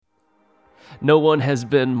No one has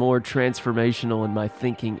been more transformational in my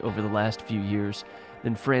thinking over the last few years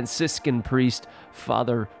than Franciscan priest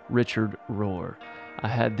Father Richard Rohr. I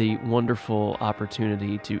had the wonderful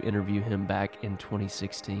opportunity to interview him back in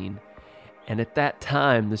 2016. And at that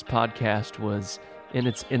time, this podcast was in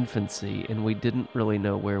its infancy, and we didn't really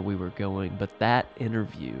know where we were going. But that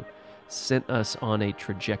interview sent us on a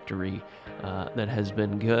trajectory that has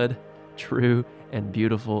been good, true, and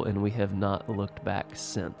beautiful, and we have not looked back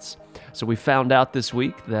since. So we found out this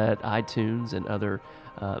week that iTunes and other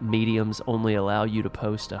mediums only allow you to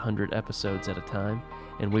post 100 episodes at a time,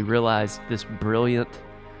 and we realized this brilliant,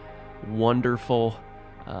 wonderful,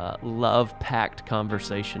 love-packed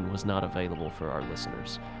conversation was not available for our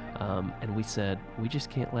listeners. And we said, we just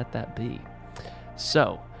can't let that be.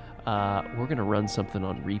 So we're going to run something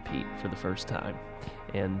on repeat for the first time.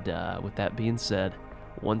 And with that being said,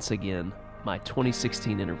 once again, my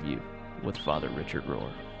 2016 interview with Father Richard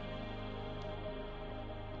Rohr.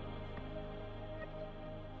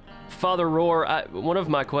 Father Rohr, one of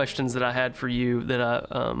my questions that I had for you that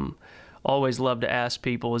I always love to ask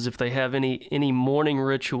people is if they have any morning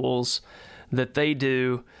rituals that they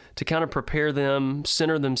do to kind of prepare them,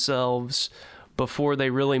 center themselves before they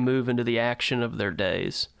really move into the action of their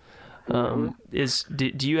days. Do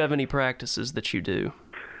you have any practices that you do?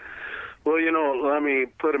 Well, let me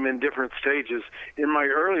put them in different stages. In my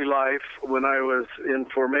early life, when I was in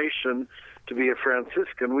formation to be a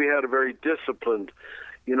Franciscan, we had a very disciplined,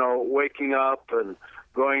 waking up and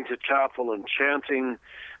going to chapel and chanting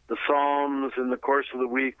the Psalms. In the course of the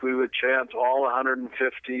week, we would chant all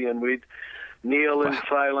 150, and we'd kneel in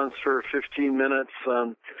silence for 15 minutes.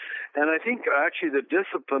 And I think actually the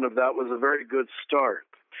discipline of that was a very good start.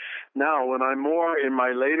 Now, when I'm more in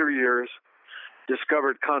my later years,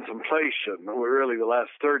 discovered contemplation, really the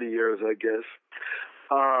last 30 years, I guess.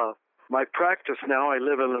 My practice now, I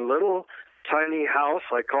live in a little tiny house,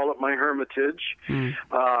 I call it my hermitage,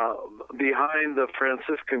 behind the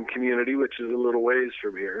Franciscan community, which is a little ways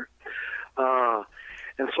from here.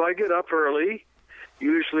 And so I get up early,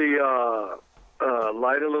 usually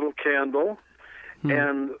light a little candle,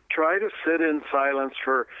 and try to sit in silence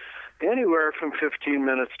for anywhere from 15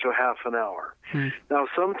 minutes to half an hour. Now,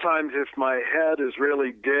 sometimes if my head is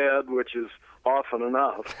really dead, which is often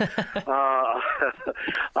enough,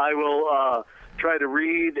 I will try to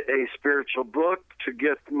read a spiritual book to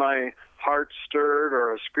get my heart stirred,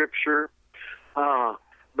 or a scripture.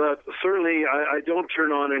 But certainly I don't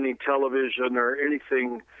turn on any television or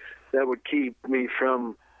anything that would keep me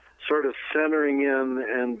from sort of centering in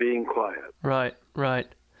and being quiet. Right.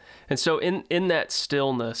 And so in that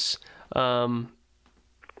stillness,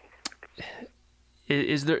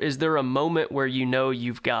 is there a moment where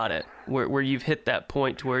you've got it, where you've hit that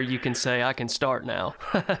point to where you can say, I can start now,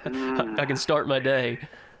 I can start my day?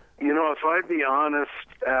 If I'd be honest,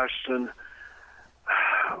 Ashton,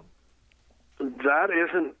 that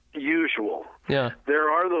isn't usual. Yeah.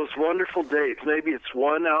 There are those wonderful days, maybe it's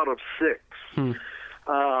 1 out of 6,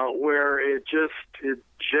 where it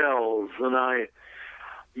gels, and I'm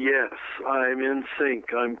in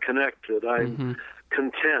sync, I'm connected, I'm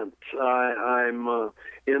content, I'm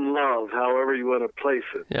in love, however you want to place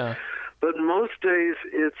it. Yeah. But most days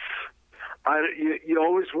you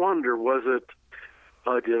always wonder, was it,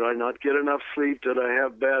 did I not get enough sleep? Did I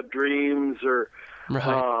have bad dreams? Or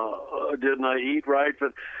didn't I eat right?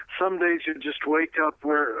 But some days you just wake up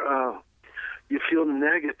where you feel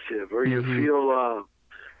negative, or you feel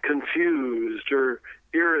confused or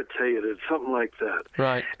irritated, something like that.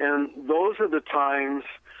 Right. And those are the times,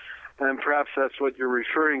 and perhaps that's what you're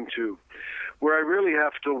referring to, where I really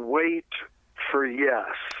have to wait for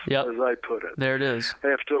yes, as I put it. There it is. I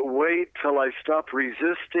have to wait till I stop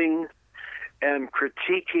resisting and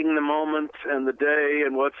critiquing the moment and the day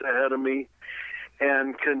and what's ahead of me,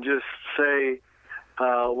 and can just say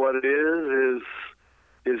what it is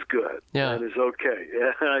good. Yeah. And is okay.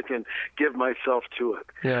 And I can give myself to it.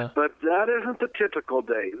 Yeah. But that isn't the typical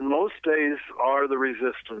day. Most days are the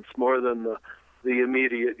resistance more than the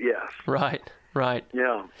immediate yes. Right.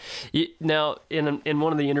 Yeah. Now, in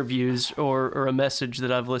one of the interviews or a message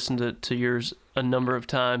that I've listened to yours a number of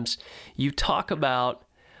times, you talk about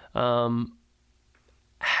how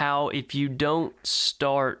if you don't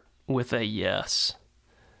start with a yes,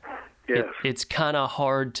 it's kind of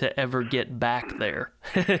hard to ever get back there.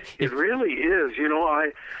 It really is.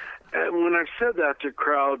 When I've said that to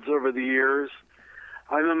crowds over the years,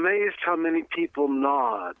 I'm amazed how many people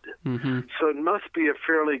nod. So it must be a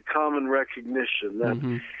fairly common recognition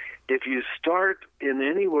that if you start in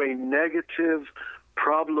any way negative,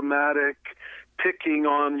 problematic, picking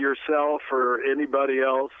on yourself or anybody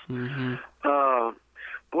else,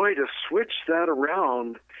 boy, to switch that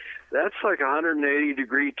around, that's like a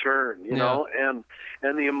 180-degree turn, you know, and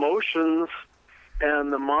the emotions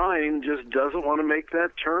and the mind just doesn't want to make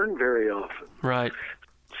that turn very often. Right.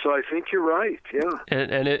 So I think you're right, yeah.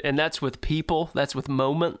 And that's with people, that's with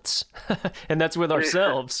moments, and that's with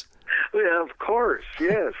ourselves. Yeah, of course,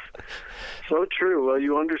 yes. So true. Well,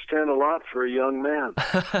 you understand a lot for a young man.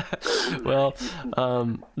 Well,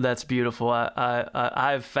 that's beautiful.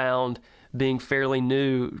 I've found, being fairly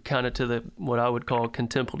new kind of to the what I would call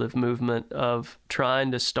contemplative movement, of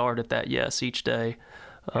trying to start at that yes each day,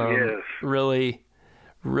 Yes. really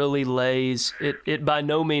lays it by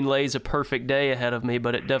no means lays a perfect day ahead of me,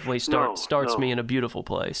 but it definitely starts me in a beautiful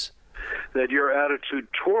place. That your attitude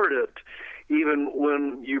toward it, even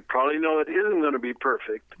when you probably know it isn't going to be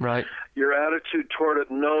perfect, right? Your attitude toward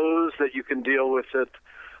it knows that you can deal with it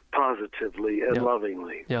positively and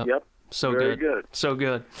lovingly. Yep. So Very good. So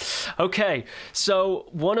good. Okay. So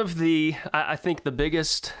one of the, I think the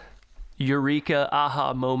biggest eureka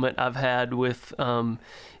aha moment I've had with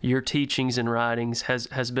your teachings and writings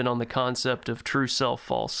has been on the concept of true self,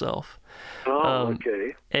 false self. Oh,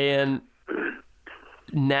 okay. And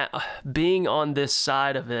now, being on this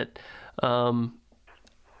side of it,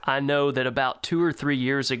 I know that about 2 or 3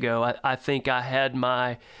 years ago, I think I had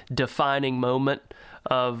my defining moment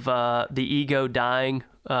of the ego dying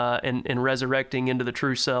and resurrecting into the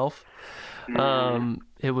true self.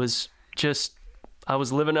 It was just, I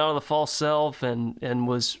was living out of the false self and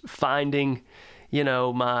was finding,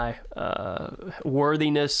 my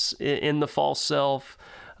worthiness in the false self,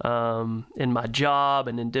 in my job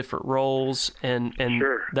and in different roles, and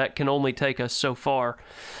Sure. that can only take us so far.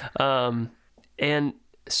 And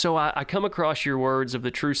so I come across your words of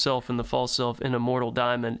the true self and the false self in Immortal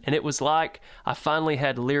Diamond, and it was like I finally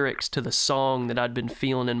had lyrics to the song that I'd been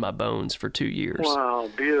feeling in my bones for 2 years. Wow,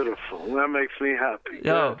 beautiful. That makes me happy.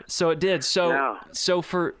 Oh, Good. so it did. So Yeah.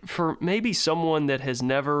 for maybe someone that has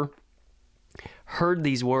never heard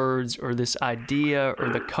these words or this idea or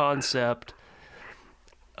the concept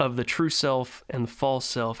of the true self and the false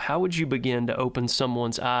self, how would you begin to open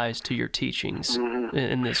someone's eyes to your teachings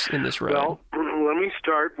in this realm? Well, let me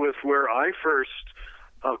start with where I first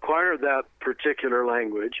acquired that particular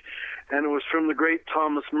language, and it was from the great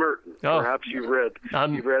Thomas Merton. Oh. Perhaps you've read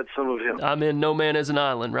some of him. I'm in No Man is an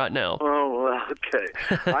Island right now. Oh, well, okay.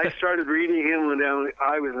 I started reading him when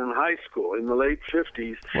I was in high school in the late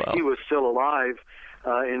 50s. Wow. He was still alive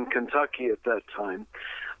in Kentucky at that time.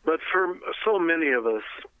 But for so many of us,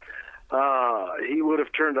 he would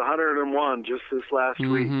have turned 101 just this last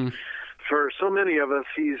week. For so many of us,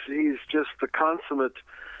 he's just the consummate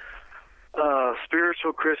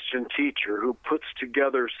spiritual Christian teacher who puts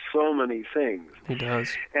together so many things. He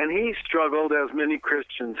does. And he struggled, as many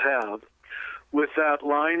Christians have, with that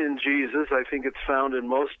line in Jesus. I think it's found in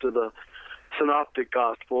most of the synoptic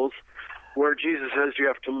gospels, where Jesus says you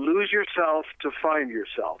have to lose yourself to find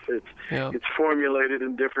yourself. It's formulated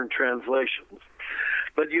in different translations.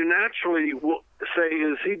 But you naturally will say,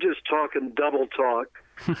 is he just talking double talk?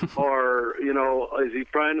 Or, is he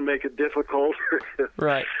trying to make it difficult?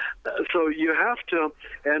 Right. So you have to,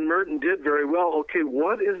 and Merton did very well, okay,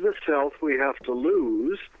 what is the self we have to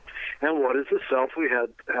lose, and what is the self we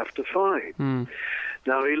have to find?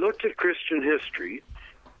 Now, he looked at Christian history,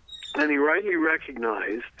 and he rightly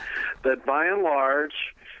recognized that by and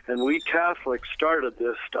large, and we Catholics started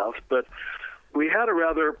this stuff, but we had a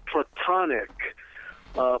rather Platonic,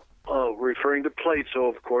 referring to Plato,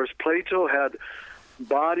 of course. Plato had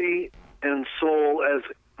body and soul as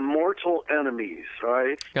mortal enemies,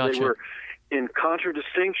 right? Gotcha. They were in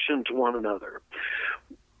contradistinction to one another.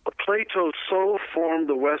 Plato so formed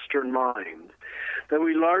the Western mind that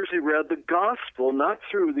we largely read the gospel not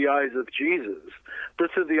through the eyes of Jesus, but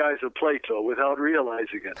through the eyes of Plato without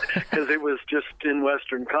realizing it, because it was just in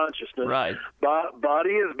Western consciousness. Right.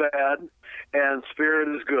 Body is bad and spirit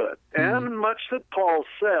is good. And much that Paul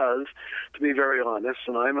says, to be very honest,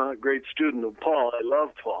 and I'm a great student of Paul, I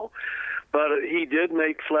love Paul, but he did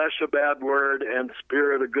make flesh a bad word and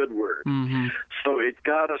spirit a good word. So it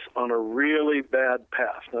got us on a really bad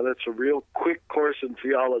path. Now, that's a real quick course in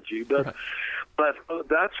theology, but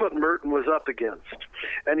that's what Merton was up against.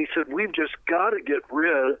 And he said, we've just got to get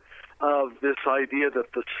rid of this idea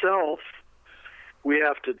that the self we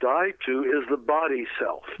have to die to is the body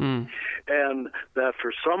self. And that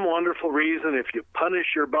for some wonderful reason, if you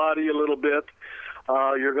punish your body a little bit,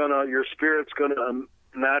 your spirit's going to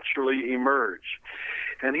naturally emerge.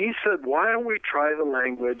 And he said, why don't we try the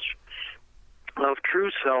language of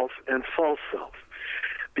true self and false self?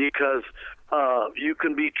 Because you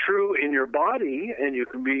can be true in your body and you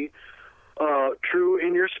can be true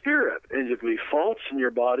in your spirit, and you can be false in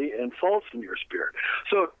your body and false in your spirit.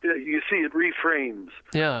 So you see, it reframes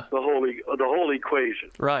the whole equation.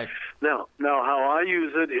 Right. Now, how I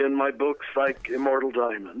use it in my books like Immortal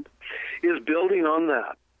Diamond is building on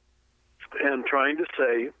that and trying to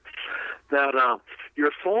say that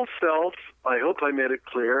your false self, I hope I made it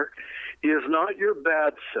clear, is not your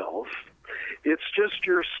bad self. It's just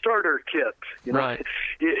your starter kit. You know? Right.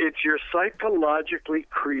 It's your psychologically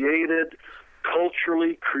created,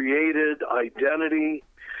 culturally created identity.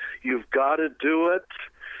 You've got to do it.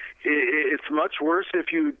 It's much worse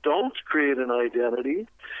if you don't create an identity,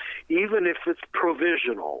 even if it's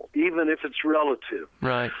provisional, even if it's relative.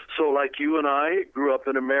 Right. So like you and I grew up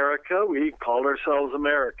in America, we called ourselves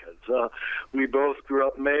Americans. We both grew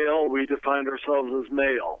up male, we defined ourselves as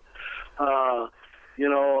male.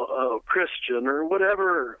 Christian or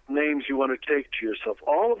whatever names you want to take to yourself.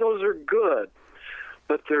 All of those are good,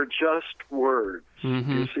 but they're just words.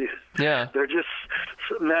 Mm-hmm. You see? Yeah. They're just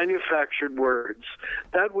manufactured words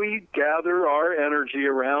that we gather our energy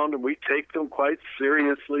around, and we take them quite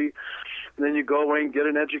seriously. And then you go away and get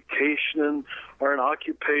an education or an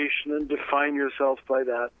occupation and define yourself by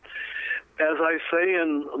that. As I say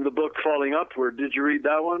in the book Falling Upward, did you read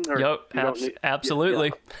that one? Yep,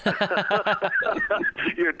 absolutely. Yeah.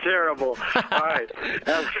 You're terrible. All right.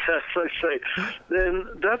 As I say, then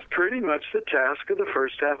that's pretty much the task of the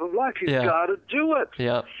first half of life. You've got to do it.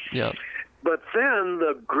 Yeah, yeah. But then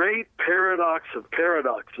the great paradox of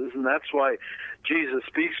paradoxes, and that's why Jesus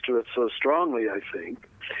speaks to it so strongly, I think,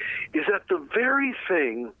 is that the very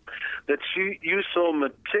thing that you so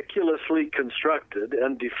meticulously constructed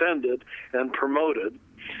and defended and promoted,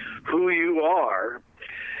 who you are,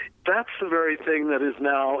 that's the very thing that is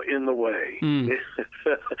now in the way.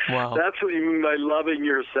 Wow. That's what you mean by loving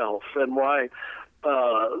yourself, and why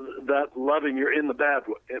that loving you're in the bad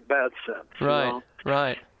sense. Right, you know?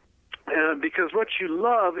 right. And because what you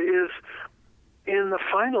love is, in the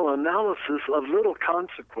final analysis, of little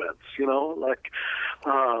consequence, like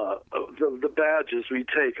the badges we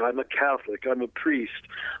take. I'm a Catholic, I'm a priest,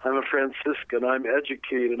 I'm a Franciscan, I'm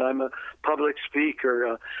educated, I'm a public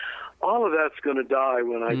speaker. All of that's going to die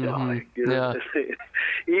when I die.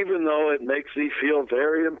 Even though it makes me feel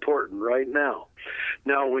very important right now.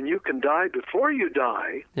 Now, when you can die before you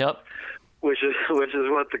die, yep, which is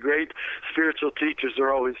what the great spiritual teachers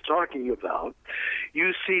are always talking about,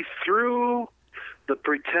 you see through the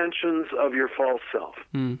pretensions of your false self.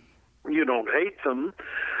 You don't hate them,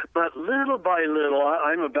 but little by little,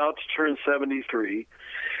 I'm about to turn 73.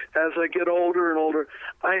 As I get older and older,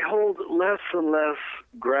 I hold less and less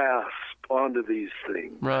grasp onto these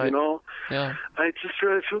things. Right. Yeah. I just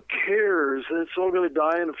realize, who cares? It's all going to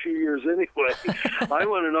die in a few years anyway. I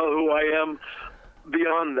want to know who I am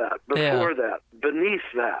beyond that, before that, beneath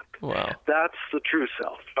that. Wow. That's the true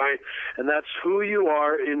self, right? And that's who you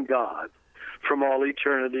are in God from all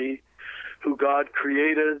eternity, who God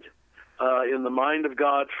created in the mind of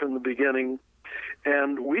God from the beginning.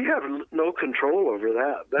 And we have no control over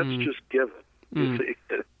that. That's just given. You see.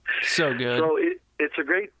 So good. So it's a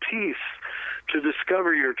great peace to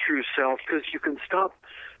discover your true self, because you can stop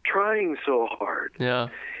trying so hard. Yeah.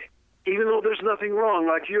 Even though there's nothing wrong,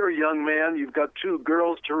 like you're a young man, you've got 2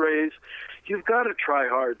 girls to raise, you've got to try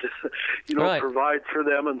hard to, provide for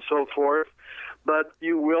them and so forth. But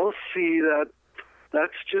you will see that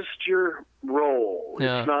that's just your role.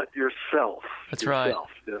 Yeah. It's not yourself. That's right.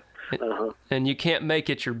 Yeah. And you can't make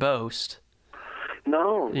it your boast.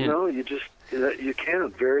 No, you just you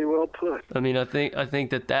can't. Very well put. I mean, I think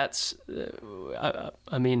that's.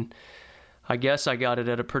 I mean, I guess I got it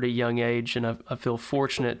at a pretty young age, and I feel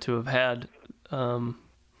fortunate to have had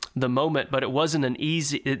the moment. But it wasn't an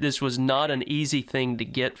easy. This was not an easy thing to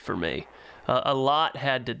get for me. A lot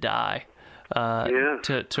had to die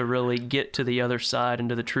to really get to the other side and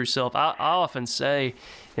to the true self. I often say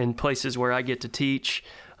in places where I get to teach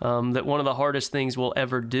that one of the hardest things we'll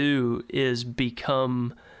ever do is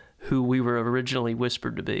become who we were originally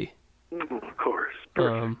whispered to be. Of course.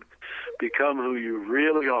 Perfect. Become who you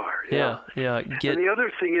really are. Yeah. And the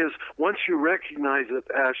other thing is, once you recognize it,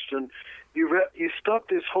 Ashton, you stop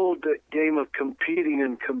this whole game of competing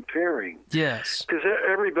and comparing. Yes. Because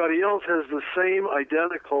everybody else has the same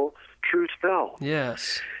identical true self.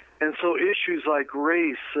 Yes. And so issues like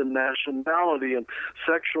race and nationality and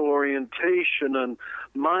sexual orientation and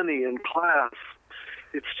money and class,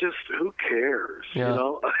 it's just, who cares?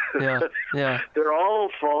 Yeah. They're all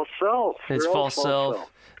false self. It's false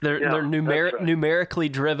self. They're numerically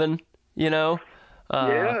driven,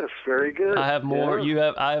 Yes, very good. I have more.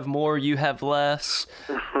 Yeah. I have more. You have less.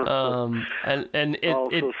 And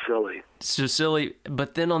also silly. So silly.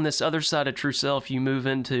 But then on this other side of true self, you move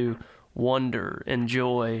into wonder and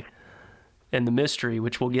joy and the mystery,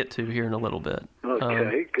 which we'll get to here in a little bit.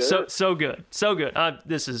 Okay, good. So good.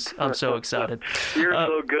 I'm so excited. You're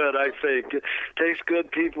so good, I think. It takes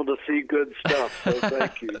good people to see good stuff, so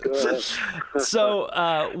thank you. Go ahead.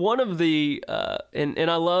 So one of the,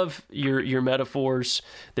 and I love your metaphors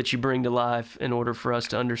that you bring to life in order for us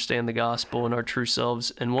to understand the gospel and our true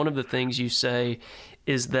selves. And one of the things you say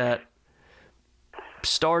is that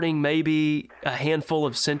starting maybe a handful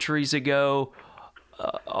of centuries ago,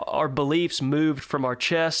 our beliefs moved from our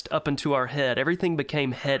chest up into our head. Everything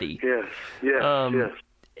became heady. Yes.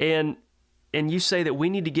 And you say that we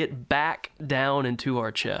need to get back down into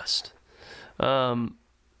our chest.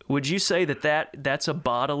 Would you say that's a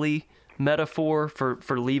bodily metaphor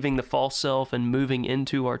for leaving the false self and moving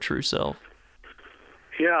into our true self?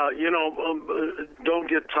 Yeah, don't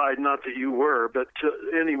get tied, not that you were, but to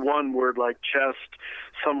any one word like chest,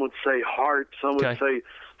 some would say heart, some would say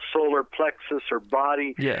solar plexus or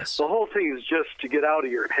body. Yes. The whole thing is just to get out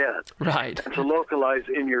of your head. Right. And to localize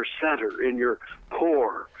in your center, in your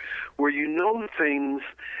core, where you know things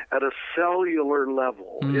at a cellular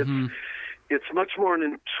level. Mm-hmm. It's much more an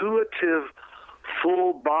intuitive,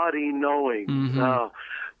 full body knowing. Mm-hmm.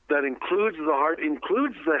 That includes the heart,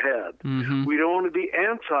 includes the head. Mm-hmm. We don't want to be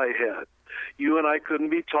anti-head. You and I couldn't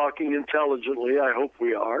be talking intelligently, I hope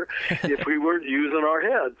we are, if we weren't using our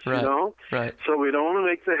heads, Right. Right. So we don't want to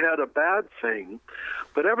make the head a bad thing.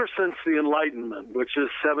 But ever since the Enlightenment, which is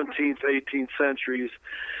 17th, 18th centuries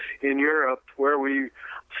in Europe, where we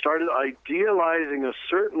started idealizing a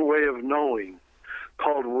certain way of knowing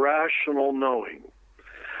called rational knowing,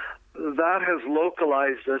 that has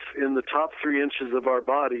localized us in the top 3 inches of our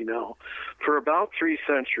body now for about 3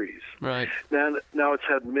 centuries. Right. Now it's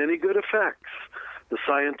had many good effects. The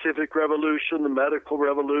scientific revolution, the medical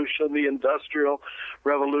revolution, the industrial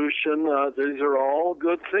revolution, these are all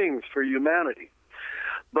good things for humanity.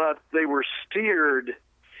 But they were steered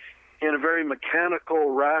in a very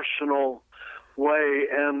mechanical, rational way,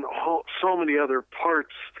 and so many other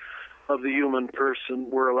parts of the human person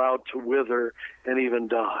were allowed to wither and even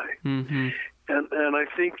die. Mm-hmm. And I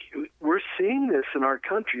think we're seeing this in our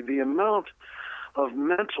country, the amount of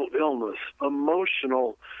mental illness,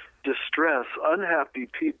 emotional distress, unhappy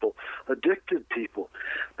people, addicted people.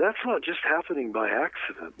 That's not just happening by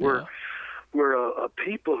accident. Yeah. We're a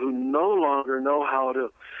people who no longer know how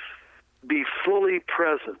to be fully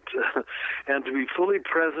present and to be fully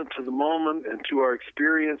present to the moment and to our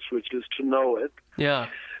experience, which is to know it. Yeah.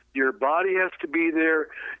 Your body has to be there,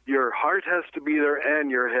 your heart has to be there,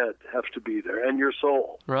 and your head has to be there, and your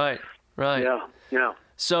soul. Right. Yeah.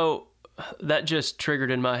 So that just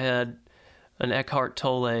triggered in my head an Eckhart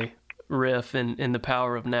Tolle riff in The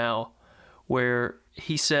Power of Now, where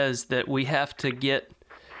he says that we have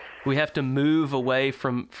to move away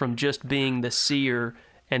from just being the seer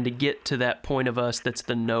and to get to that point of us that's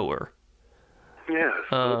the knower. Yes.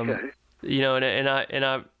 Okay. And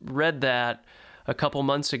I read that a couple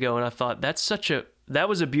months ago, and I thought that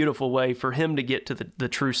was a beautiful way for him to get to the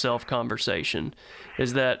true self conversation,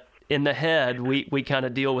 is that in the head we kind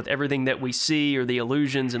of deal with everything that we see or the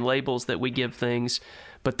illusions and labels that we give things,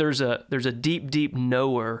 but there's a deep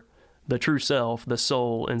knower, the true self, the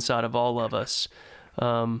soul inside of all of us,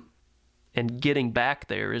 and getting back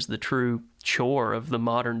there is the true chore of the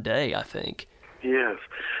modern day, I think. Yes.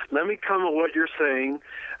 Let me come at what you're saying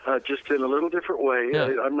just in a little different way.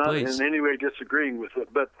 Yeah, I'm not please. in any way disagreeing with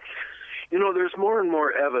it, but, there's more and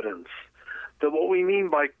more evidence that what we mean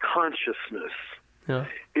by consciousness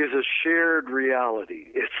is a shared reality.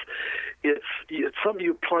 It's something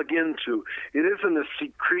you plug into. It isn't a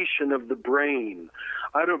secretion of the brain.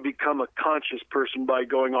 I don't become a conscious person by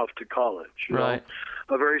going off to college. Right.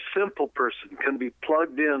 A very simple person can be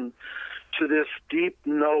plugged in to this deep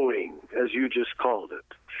knowing, as you just called it.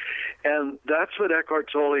 And that's what Eckhart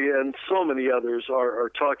Tolle and so many others are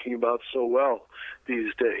talking about so well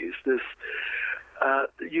these days. This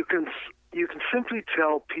you can simply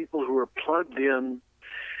tell people who are plugged in,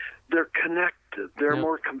 they're connected, they're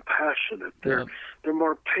more compassionate, they're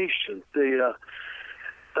more patient.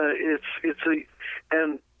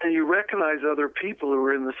 And you recognize other people who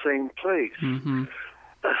are in the same place. Mm-hmm.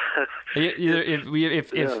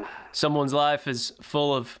 If someone's life is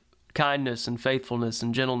full of kindness and faithfulness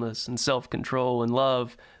and gentleness and self-control and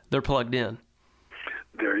love, they're plugged in.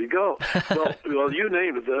 There you go. Well, you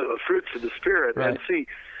named the fruits of the Spirit. Right. And see,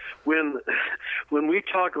 when we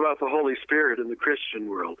talk about the Holy Spirit in the Christian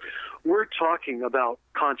world, we're talking about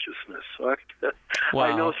consciousness. Wow.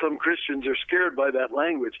 I know some Christians are scared by that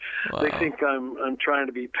language. Wow. They think I'm trying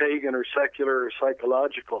to be pagan or secular or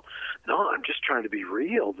psychological. No, I'm just trying to be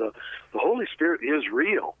real. The Holy Spirit is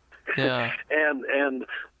real. Yeah. And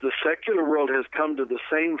the secular world has come to the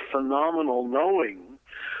same phenomenal knowing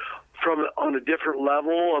on a different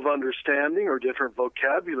level of understanding or different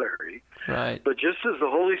vocabulary. Right. But just as the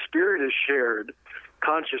Holy Spirit is shared,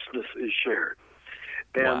 consciousness is shared.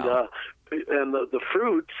 And Wow. And the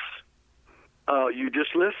fruits, you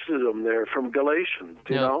just listed them there from Galatians,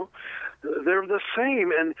 you know? They're the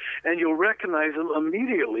same, and you'll recognize them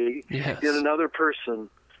immediately Yes. in another person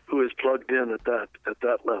who is plugged in at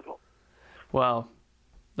that level. Wow.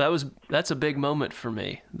 That's a big moment for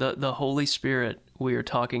me. The Holy Spirit, we are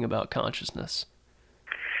talking about consciousness.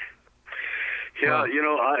 Yeah, Wow. you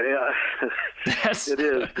know, it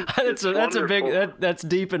is. That's a big. That's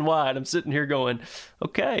deep and wide. I'm sitting here going,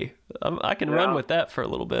 okay, I can run with that for a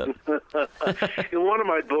little bit. In one of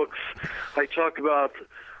my books, I talk about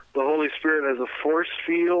the Holy Spirit as a force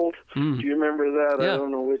field. Do you remember that? Yeah. I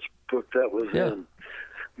don't know which book that was Yeah. in,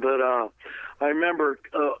 but I remember.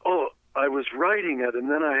 I was writing it, and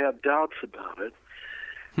then I had doubts about it.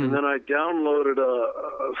 And then I downloaded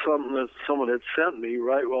something that someone had sent me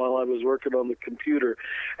right while I was working on the computer.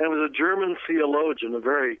 And it was a German theologian, a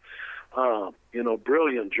very,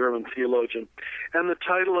 brilliant German theologian. And the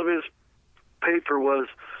title of his paper was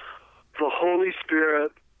The Holy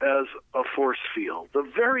Spirit as a Force Field, the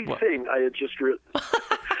very thing I had just written.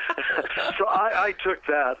 So I took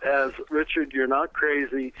that as, Richard, you're not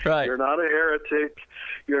crazy. Right. You're not a heretic.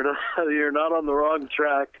 You're not on the wrong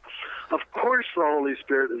track. Of course the Holy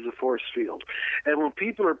Spirit is a force field. And when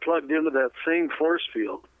people are plugged into that same force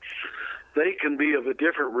field, they can be of a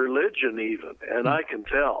different religion even, and I can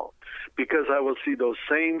tell, because I will see those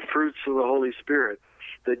same fruits of the Holy Spirit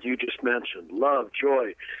that you just mentioned: love,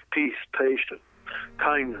 joy, peace, patience,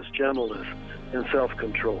 kindness, gentleness, and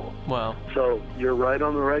self-control. Wow. So you're right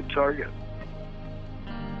on the right target.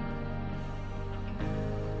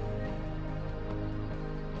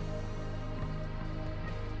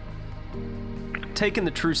 Taking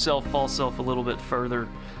the true self, false self a little bit further,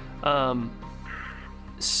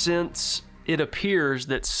 since it appears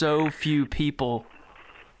that so few people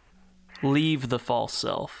leave the false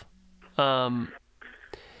self, and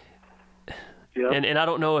I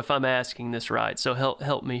don't know if I'm asking this right, so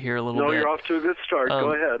help me here a little bit. No, you're off to a good start.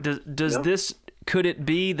 Go ahead. Could it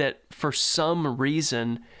be that for some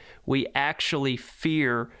reason we actually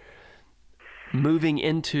fear moving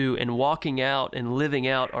into and walking out and living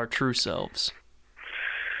out our true selves?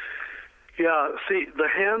 Yeah, see, the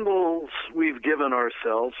handles we've given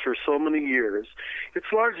ourselves for so many years, it's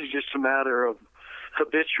largely just a matter of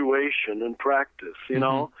habituation and practice, you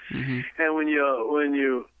know? Mm-hmm. And when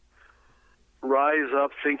you rise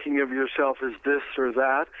up thinking of yourself as this or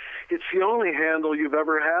that, it's the only handle you've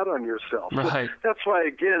ever had on yourself. Right. That's why,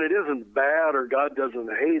 again, it isn't bad or God doesn't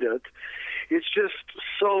hate it. It's just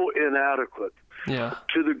so inadequate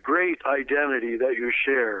to the great identity that you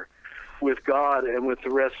share with God and with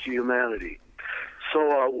the rest of humanity.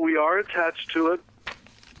 So we are attached to it.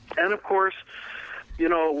 And of course, you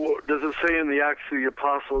know, does it say in the Acts of the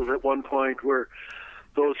Apostles at one point where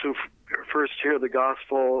those who first hear the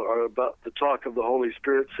gospel or about the talk of the Holy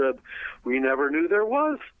Spirit said, we never knew there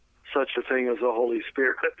was such a thing as a Holy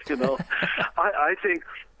Spirit, you know? I think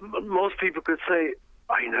most people could say,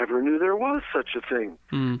 I never knew there was such a thing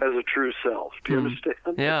as a true self. Do you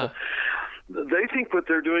understand? Yeah. They think what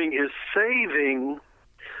they're doing is saving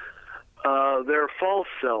their false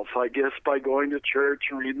self, I guess, by going to church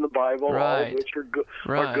and reading the Bible, all of which are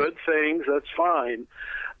good things. That's fine.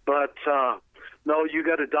 But no, you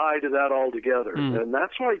got to die to that altogether. And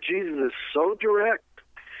that's why Jesus is so direct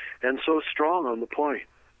and so strong on the point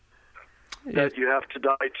that you have to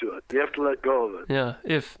die to it. You have to let go of it. Yeah,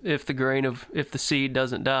 if the seed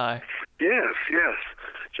doesn't die. Yes.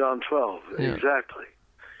 John 12, exactly.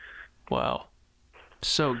 Wow,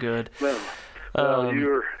 so good. Well,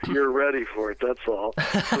 you're ready for it. That's all.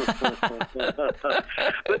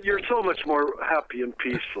 But you're so much more happy and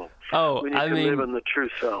peaceful. When you can live in the true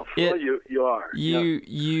self. You are.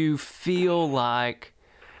 You feel like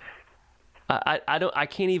I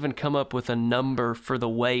can't even come up with a number for the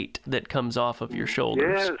weight that comes off of your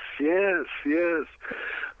shoulders. Yes.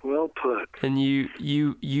 Well put. And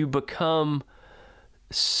you become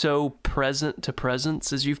so present to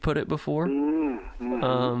presence, as you've put it before.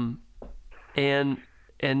 Mm-hmm.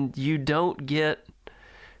 And you don't get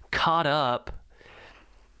caught up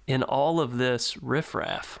in all of this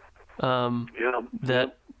riffraff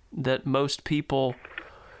that that most people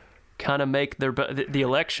kind of make the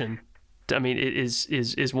election. I mean, it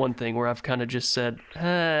is one thing where I've kind of just said,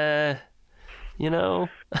 you know.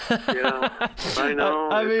 Yeah, I know.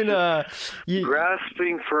 I mean,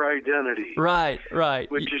 grasping for identity. Right.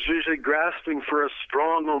 Which is usually grasping for a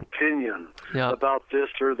strong opinion about this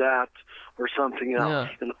or that or something else.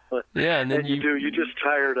 And then you're just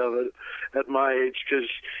tired of it at my age because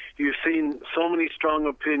you've seen so many strong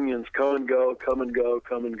opinions come and go.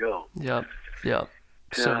 Yeah.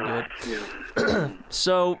 So good. Yeah.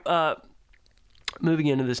 So, moving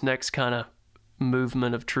into this next kind of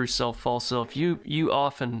movement of true self, false self, you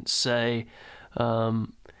often say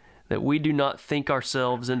that we do not think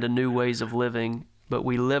ourselves into new ways of living, but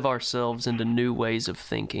we live ourselves into new ways of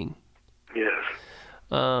thinking. Yes.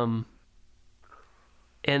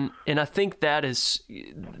 And I think that's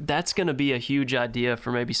going to be a huge idea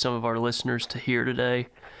for maybe some of our listeners to hear today,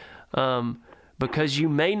 because you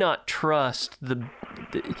may not trust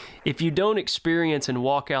if you don't experience and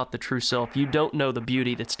walk out the true self, you don't know the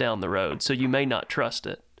beauty that's down the road, so you may not trust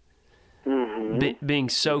it. Mm-hmm. Being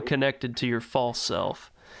so connected to your false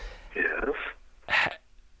self. Yes.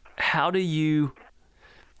 How do you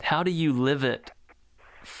live it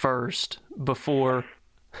first before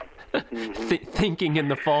thinking in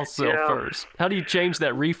the false self first? How do you change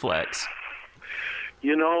that reflex?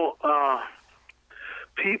 You know,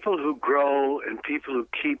 people who grow and people who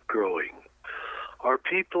keep growing are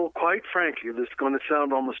people, quite frankly, this is going to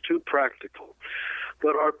sound almost too practical,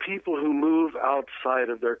 but are people who move outside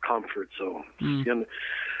of their comfort zone. And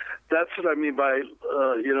that's what I mean by,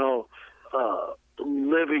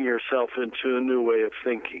 living yourself into a new way of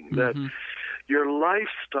thinking. That your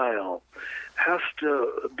lifestyle has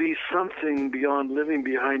to be something beyond living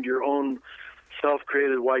behind your own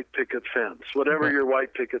self-created white picket fence, whatever your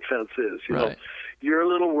white picket fence is. You know, your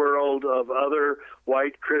little world of other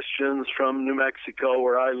white Christians from New Mexico,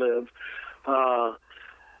 where I live, who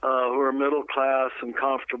are middle class and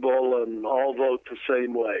comfortable and all vote the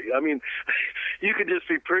same way. I mean, you can just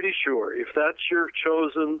be pretty sure if that's your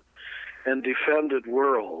chosen and defended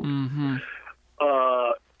world,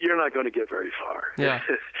 you're not going to get very far. Yeah,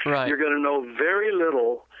 right. You're going to know very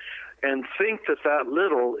little and think that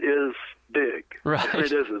little is big. Right.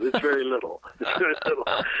 It isn't. It's very little. It's very little.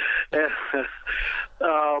 And,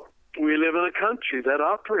 we live in a country that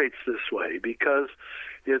operates this way because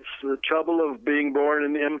it's the trouble of being born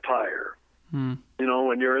in empire. You know,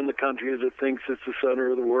 when you're in the country that thinks it's the center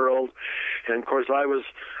of the world. And, of course, I was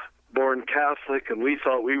born Catholic, and we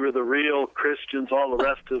thought we were the real Christians. All the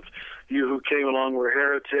rest of you who came along were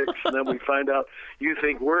heretics, and then we find out you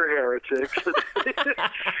think we're heretics.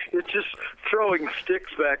 It's just throwing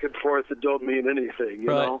sticks back and forth that don't mean anything, you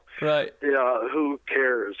know? Right. Yeah, who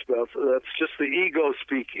cares? Well, that's just the ego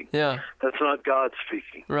speaking. Yeah. That's not God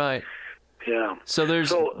speaking. Right. Yeah. So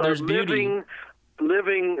there's beauty.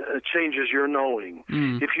 Living changes your knowing.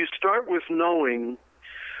 If you start with knowing,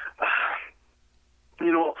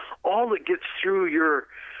 you know, all that gets through your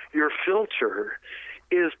filter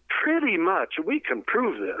is pretty much, we can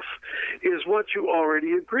prove this, is what you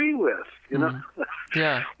already agree with, you know?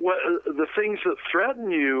 Yeah. The things that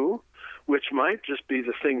threaten you, which might just be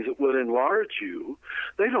the things that would enlarge you,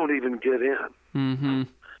 they don't even get in.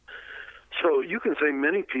 So you can say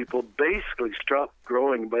many people basically stop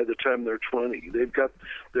growing by the time they're 20. They've got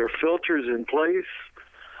their filters in place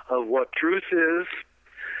of what truth is,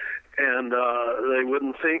 and they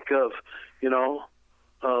wouldn't think of, you know,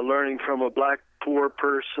 learning from a black poor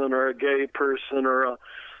person or a gay person or a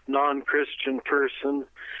non-Christian person.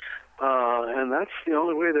 And that's the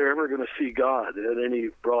only way they're ever going to see God at any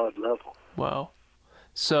broad level. Wow.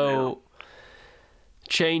 So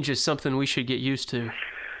change is something we should get used to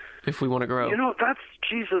if we want to grow. You know, that's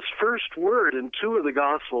Jesus' first word in 2 of the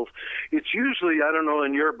Gospels. It's usually, I don't know,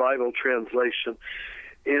 in your Bible translation,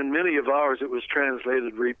 in many of ours, it was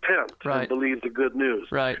translated repent and believe the good news.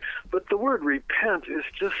 Right. But the word repent is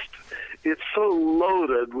just, it's so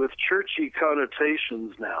loaded with churchy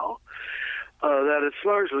connotations now that it's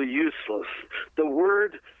largely useless. The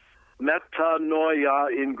word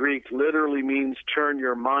metanoia in Greek literally means turn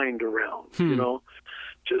your mind around, you know.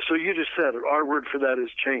 So you just said it. Our word for that is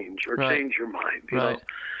change, or change your mind. You know?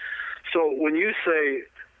 So when you say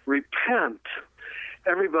repent,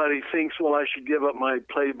 everybody thinks, well, I should give up my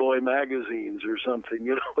Playboy magazines or something.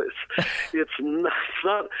 You know, it's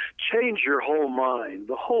not change your whole mind,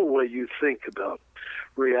 the whole way you think about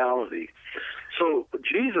reality. So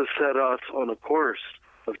Jesus set us on a course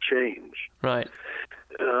of change. Right.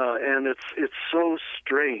 And it's so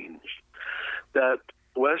strange that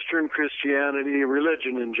Western Christianity,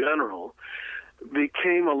 religion in general,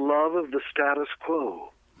 became a love of the status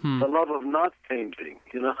quo. the love of not changing,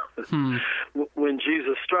 when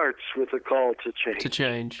Jesus starts with a call to change. To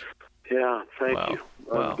change. Yeah, thank you.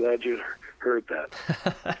 I'm glad you heard that.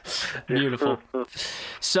 Beautiful.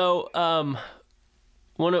 So,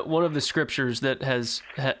 one of the scriptures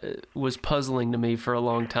that was puzzling to me for a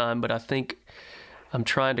long time, but I think I'm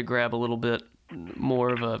trying to grab a little bit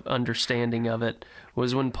more of a understanding of it,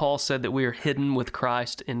 was when Paul said that we are hidden with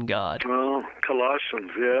Christ in God. Well,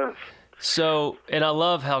 Colossians, yes. So, and I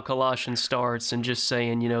love how Colossians starts and just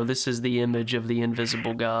saying, this is the image of the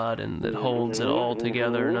invisible God and that holds it all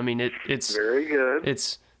together. And I mean, it's very good.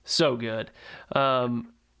 It's so good. Does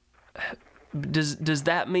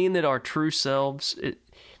that mean that our true selves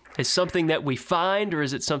is something that we find, or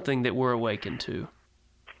is it something that we're awakened to?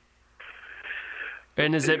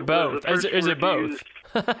 And is it both? Is it both?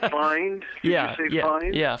 Find? Find?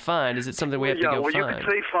 Yeah, find. Is it something we have to go find? You could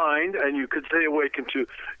say find, and you could say awaken to.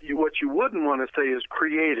 What you wouldn't want to say is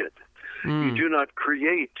created. You do not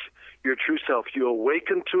create your true self. You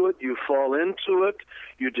awaken to it, you fall into it,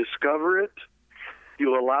 you discover it,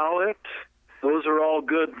 you allow it. Those are all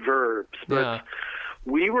good verbs. But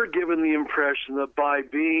we were given the impression that by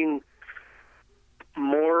being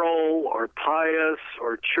moral or pious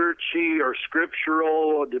or churchy or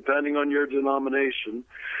scriptural, depending on your denomination,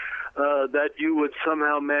 that you would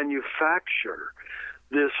somehow manufacture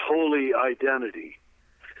this holy identity.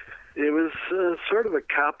 It was sort of a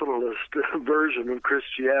capitalist version of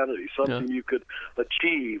Christianity, something you could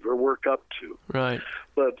achieve or work up to. Right.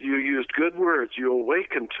 But you used good words. You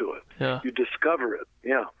awaken to it. Yeah. You discover it.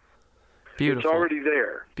 Yeah. Beautiful. It's already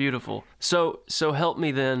there. Beautiful. So help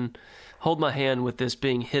me then. Hold my hand with this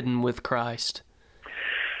being hidden with Christ.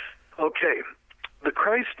 Okay. The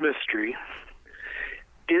Christ mystery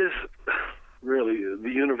is really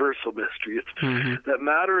the universal mystery. It's that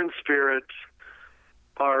matter and spirit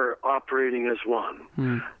are operating as one.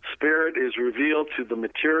 Spirit is revealed to the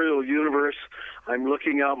material universe. I'm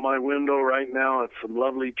looking out my window right now at some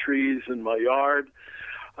lovely trees in my yard.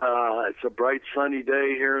 It's a bright sunny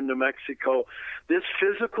day here in New Mexico. This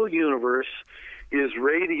physical universe is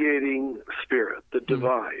radiating spirit, the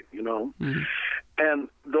divine, and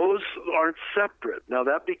those aren't separate. Now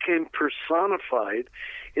that became personified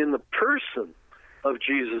in the person of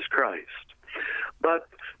Jesus Christ. But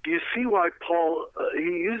do you see why Paul, he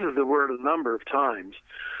uses the word a number of times,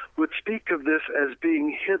 would speak of this as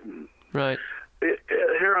being hidden? Right.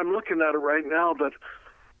 Here I'm looking at it right now, but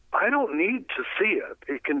I don't need to see it.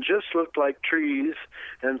 It can just look like trees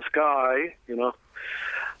and sky, and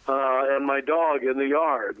my dog in the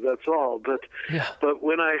yard. That's all. But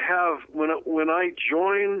when I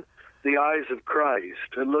join the eyes of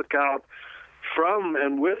Christ and look out from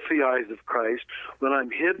and with the eyes of Christ, when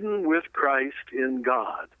I'm hidden with Christ in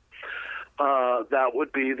God, that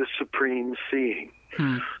would be the supreme seeing.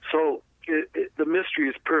 So the mystery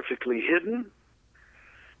is perfectly hidden,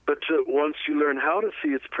 but once you learn how to see,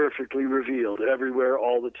 it's perfectly revealed everywhere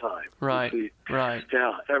all the time. Right, right.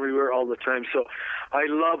 Yeah, everywhere all the time. So I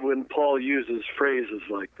love when Paul uses phrases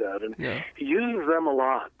like that, and he uses them a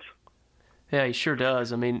lot. Yeah, he sure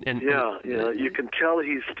does. I mean, you can tell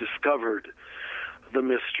he's discovered the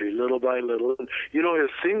mystery little by little. And, his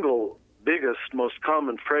single biggest, most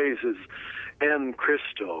common phrase is "en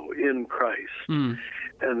Christo," in Christ,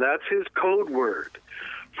 and that's his code word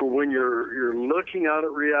for when you're looking out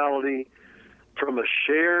at reality from a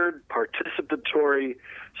shared participatory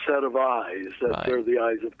set of eyes. That they're the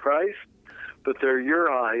eyes of Christ, but they're your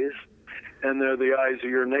eyes, and they're the eyes of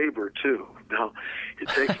your neighbor too. Now, it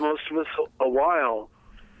takes most of us a while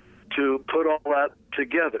to put all that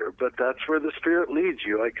together, but that's where the Spirit leads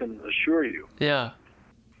you, I can assure you. Yeah.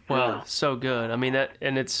 Wow, so good. I mean, it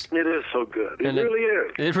is so good. It really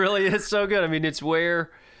is. It really is so good. I mean, it's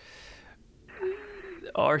where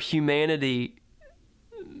our humanity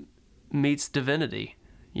meets divinity,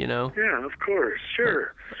 Yeah, of course,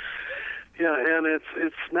 sure. Yeah, and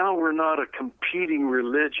it's now we're not a competing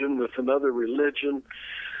religion with another religion.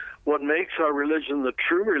 What makes our religion the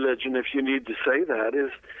true religion, if you need to say that,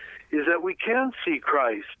 is that we can see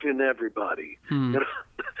Christ in everybody.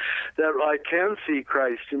 That I can see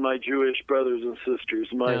Christ in my Jewish brothers and sisters,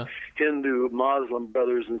 my Hindu, Muslim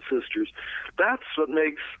brothers and sisters. That's what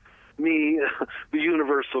makes me the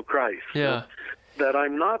universal Christ. Yeah. That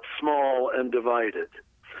I'm not small and divided.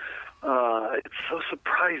 It's so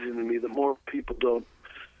surprising to me that more people don't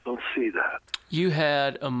see that. You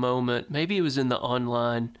had a moment, maybe it was in the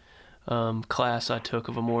online class I took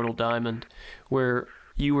of Immortal Diamond, where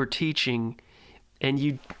you were teaching, and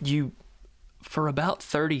you for about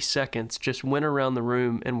 30 seconds just went around the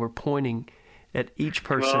room and were pointing at each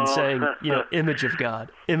person saying, image of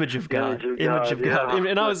God, image of God, image of God. Yeah.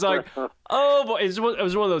 And I was like, oh boy, it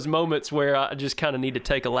was one of those moments where I just kind of need to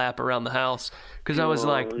take a lap around the house, because I was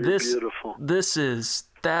like, this is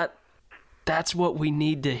that's what we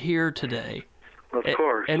need to hear today. Of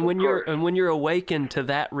course. And when you're awakened to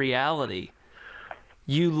that reality,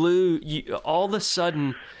 all of a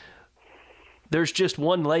sudden, there's just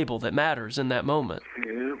one label that matters in that moment.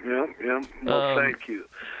 Yeah. Well, thank you.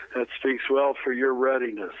 That speaks well for your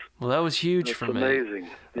readiness. Well, that was huge for me. It's amazing.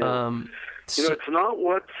 Yeah. It's not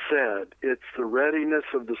what's said; it's the readiness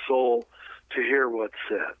of the soul to hear what's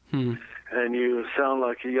said. And you sound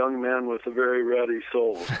like a young man with a very ready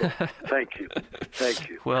soul. So thank you.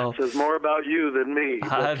 Well, it says more about you than me.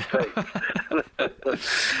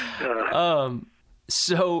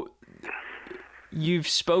 So you've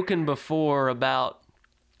spoken before about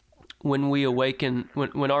when we awaken,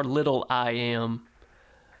 when our little I am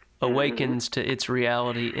awakens to its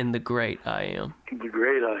reality in the great I am. The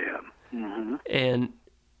great I am. Mm-hmm. And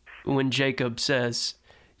when Jacob says,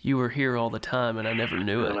 "You were here all the time, and I never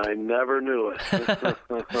knew it." And I never knew it.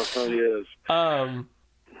 Yes.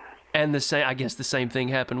 And I guess the same thing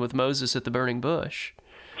happened with Moses at the burning bush.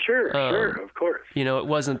 Sure, of course. It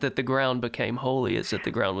wasn't that the ground became holy; it's that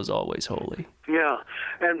the ground was always holy. Yeah,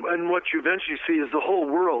 and what you eventually see is the whole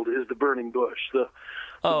world is the burning bush. The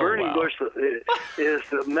burning bush is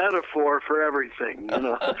the metaphor for everything.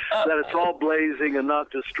 That it's all blazing and not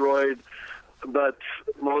destroyed. But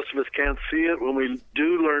most of us can't see it. When we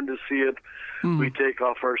do learn to see it, we take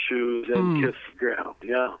off our shoes and kiss the ground.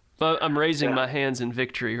 Yeah. Well, I'm raising my hands in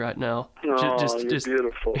victory right now. Just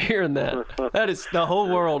beautiful. Hearing that. That is, the whole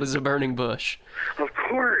world is a burning bush. Of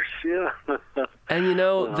course, yeah. And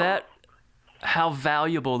that, how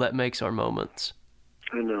valuable that makes our moments.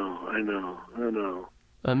 I know.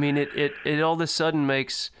 I mean, it all of a sudden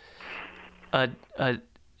makes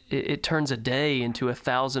it turns a day into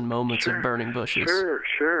 1,000 moments of burning bushes.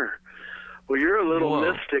 Sure. Well, you're a little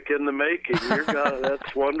mystic in the making.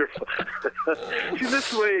 That's wonderful. See,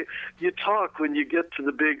 this way you talk when you get to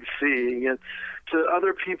the big seeing, and to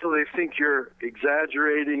other people they think you're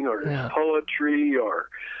exaggerating or it's poetry or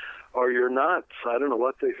you're nuts. I don't know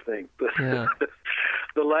what they think, but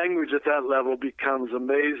the language at that level becomes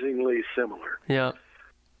amazingly similar. Yeah.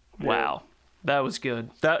 Wow. That was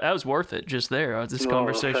good. That was worth it just there. This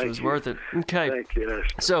conversation was worth it. Okay. Thank you.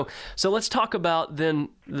 So let's talk about then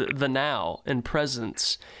the now and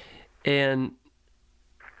presence. And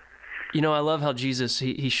I love how Jesus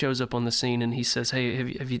he shows up on the scene and he says, "Hey,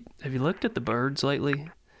 have you looked at the birds lately?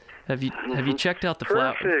 Have you checked out the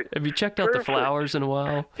flowers? Have you checked out the flowers in a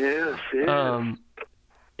while?" Yes.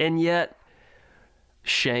 And yet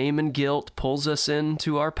shame and guilt pulls us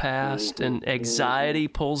into our past, and anxiety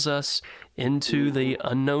pulls us into the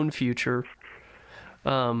unknown future.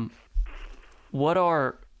 What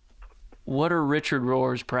are Richard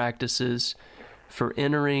Rohr's practices for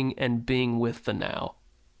entering and being with the now?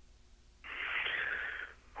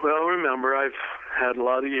 Well, remember, I've had a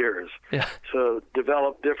lot of years to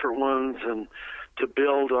develop different ones and to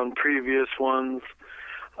build on previous ones.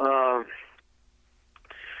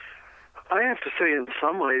 I have to say, in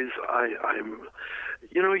some ways, I'm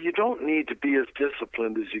you don't need to be as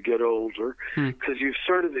disciplined as you get older because you've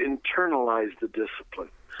sort of internalized the discipline.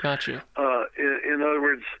 Gotcha. In other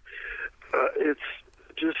words, it's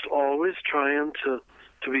just always trying to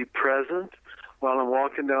be present while I'm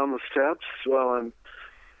walking down the steps, while I'm,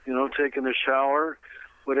 taking a shower,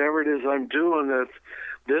 whatever it is I'm doing, that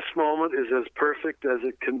this moment is as perfect as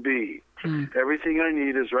it can be. Everything I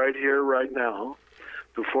need is right here, right now.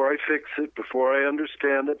 Before I fix it, before I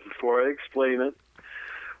understand it, before I explain it,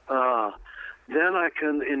 then I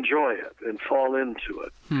can enjoy it and fall into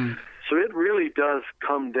it. So it really does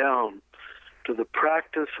come down to the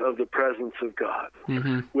practice of the presence of God,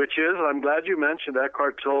 which is, I'm glad you mentioned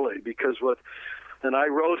Eckhart Tolle, because and I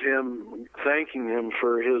wrote him thanking him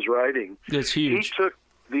for his writing. That's huge. He took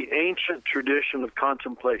the ancient tradition of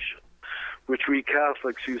contemplation, which we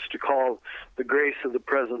Catholics used to call the grace of the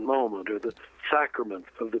present moment, or the sacrament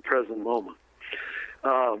of the present moment.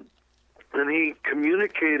 And he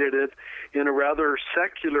communicated it in a rather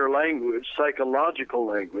secular language, psychological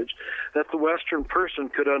language, that the Western person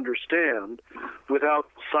could understand without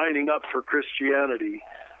signing up for Christianity.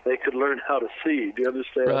 They could learn how to see. Do you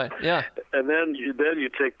understand? Right, yeah. And then you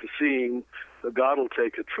take the seeing, God will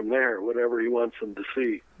take it from there, whatever he wants them to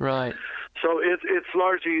see. Right. So it's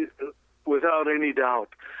largely, without any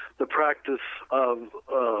doubt, the practice of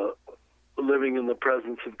living in the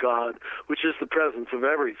presence of God, which is the presence of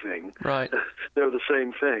everything. Right. They're the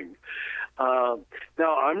same thing.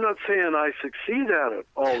 Now, I'm not saying I succeed at it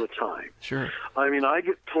all the time. Sure. I mean, I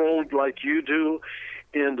get pulled like you do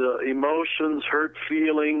into emotions, hurt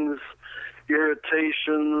feelings,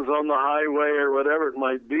 irritations on the highway or whatever it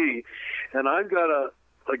might be, and I've got to,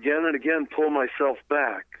 again and again, pull myself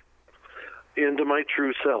back into my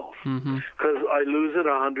true self, because I lose it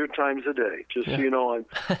 100 times a day. Just so you know,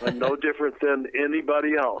 I'm no different than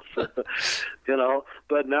anybody else. You know,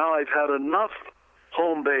 but now I've had enough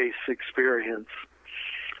home base experience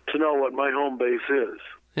to know what my home base is.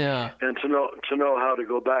 Yeah. And to know how to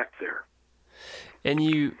go back there. And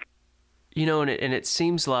you know, and it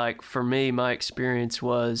seems like for me, my experience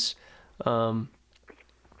was,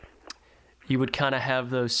 you would kind of have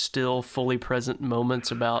those still fully present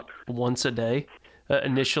moments about once a day.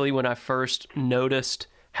 Initially, when I first noticed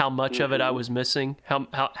how much of it I was missing, how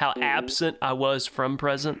absent I was from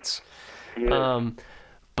presence. Yeah.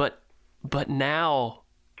 But now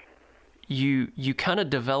you kind of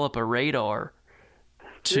develop a radar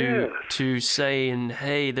to saying,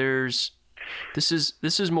 hey, this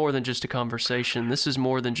is more than just a conversation. This is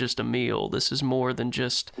more than just a meal. This is more than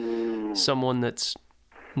just someone that's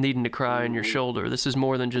needing to cry on your shoulder. This is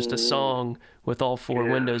more than just a song with all four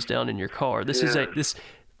windows down in your car. This is it. This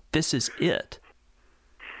is it.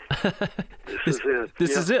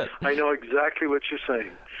 This is it. I know exactly what you're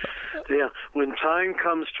saying. Yeah, when time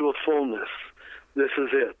comes to a fullness, this is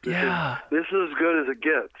it. This is as good as it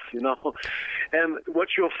gets, you know. And what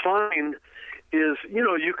you'll find is, you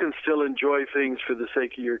know, you can still enjoy things for the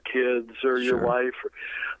sake of your kids or your wife,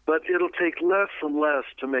 but it'll take less and less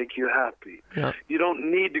to make you happy. Yeah. You don't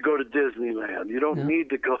need to go to Disneyland. You don't need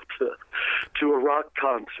to go to a rock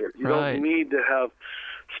concert. You don't need to have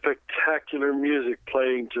spectacular music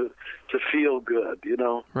playing to feel good, you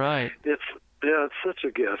know. Right. It's such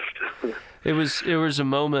a gift. It was a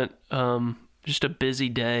moment, just a busy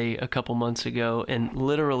day a couple months ago, and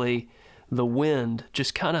literally the wind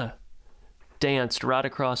just kind of danced right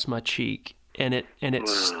across my cheek, and it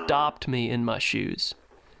stopped me in my shoes.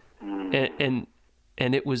 And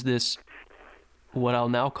it was this, what I'll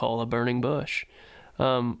now call a burning bush.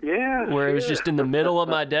 Where it was just in the middle of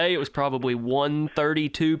my day. It was probably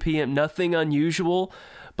 1:32 p.m. Nothing unusual,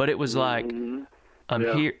 but it was like, I'm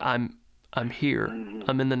here. I'm here.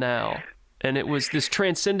 I'm in the now. And it was this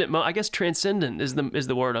transcendent I guess transcendent is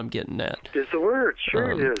the word I'm getting at. It's the word.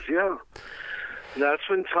 Sure it is. Yeah. That's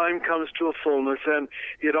when time comes to a fullness, and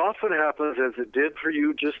it often happens, as it did for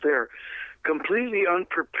you just there, completely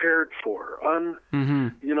unprepared for.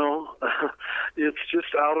 You know, it's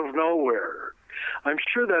just out of nowhere. I'm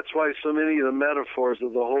sure that's why so many of the metaphors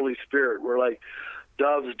of the Holy Spirit were like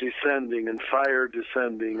doves descending and fire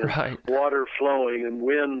descending and water flowing and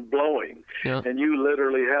wind blowing. Yeah. And you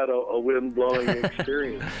literally had a wind blowing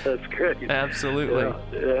experience. That's great. Absolutely.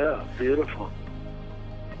 Yeah, beautiful.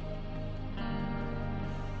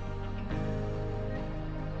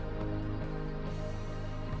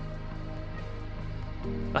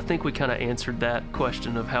 I think we kind of answered that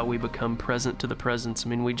question of how we become present to the presence. I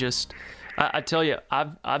mean, I tell you,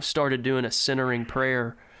 I've started doing a centering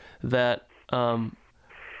prayer that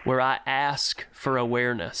where I ask for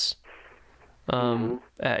awareness. You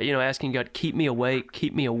know, asking God, keep me awake,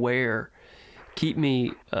 keep me aware, keep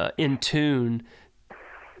me in tune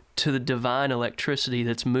to the divine electricity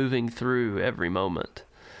that's moving through every moment.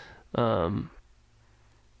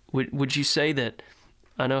 Would you say that?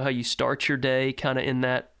 I know how you start your day, kind of in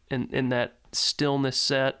that stillness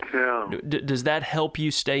set. Yeah. Does that help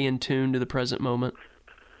you stay in tune to the present moment?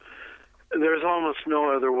 There's almost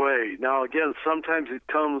no other way. Now, again, sometimes it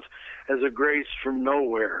comes as a grace from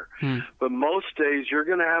nowhere. But most days you're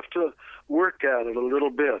going to have to work at it a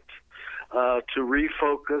little bit to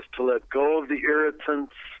refocus, to let go of the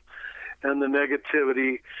irritants and the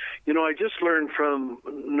negativity. You know, I just learned from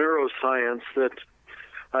neuroscience that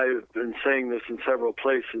I've been saying this in several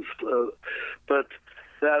places, but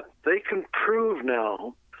that they can prove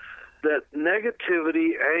now that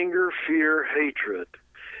negativity, anger, fear, hatred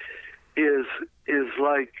is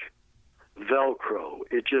like Velcro.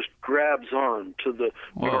 It just grabs on to the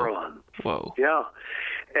neuron. Whoa. Yeah.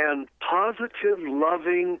 And positive,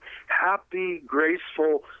 loving, happy,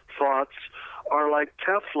 graceful thoughts are like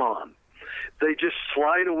Teflon. They just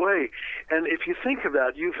slide away. And if you think of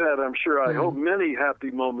that, you've had, I'm sure, I hope, many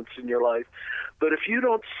happy moments in your life. But if you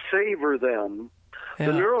don't savor them, the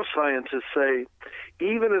neuroscientists say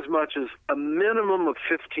even as much as a minimum of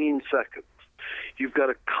 15 seconds, you've got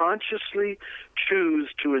to consciously choose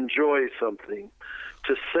to enjoy something,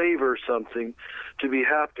 to savor something, to be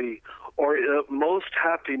happy, or most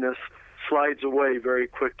happiness slides away very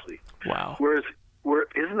quickly. Wow. Whereas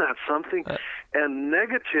Isn't that something? And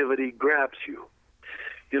negativity grabs you.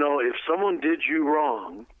 You know, if someone did you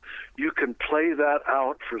wrong, you can play that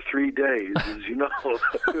out for 3 days, as you know,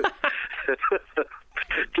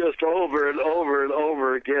 just over and over and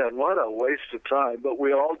over again. What a waste of time, but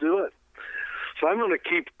we all do it. So I'm going to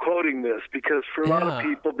keep quoting this because for a lot of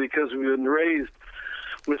people, because we've been raised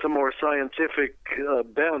with a more scientific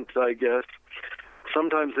bent, I guess,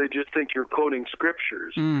 sometimes they just think you're quoting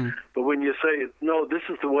scriptures. But when you say, no, this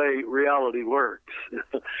is the way reality works,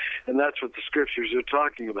 and that's what the scriptures are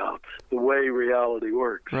talking about, the way reality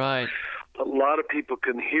works. Right. A lot of people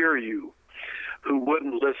can hear you who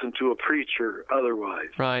wouldn't listen to a preacher otherwise.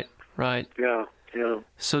 Right, right. Yeah.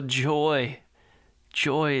 So joy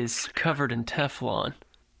is covered in Teflon.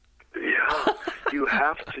 Yeah. You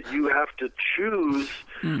have to choose.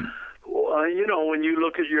 You know, when you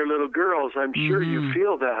look at your little girls, I'm sure you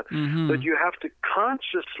feel that, but you have to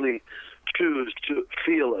consciously choose to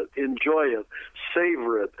feel it, enjoy it,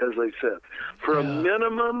 savor it, as I said, for a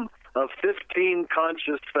minimum of 15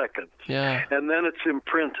 conscious seconds. Yeah. And then it's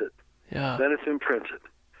imprinted. Yeah. Then it's imprinted.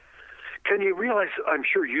 Can you realize, I'm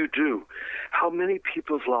sure you do, how many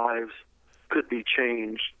people's lives could be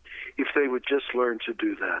changed if they would just learn to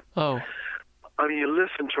do that? Oh. I mean, you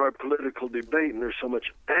listen to our political debate, and there's so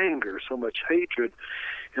much anger, so much hatred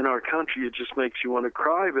in our country, it just makes you want to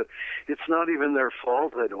cry, but it's not even their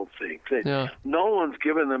fault, I don't think. No one's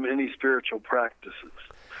given them any spiritual practices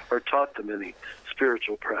or taught them any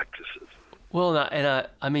spiritual practices. Well,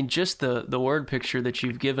 I mean, just the word picture that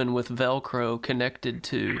you've given with Velcro connected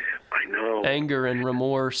to anger and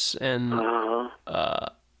remorse, and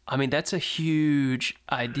I mean, that's a huge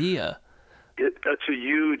idea. That's a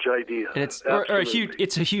huge idea. And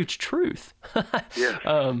it's a huge truth. Yes.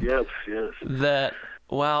 That,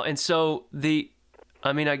 wow. And so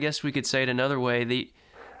I guess we could say it another way,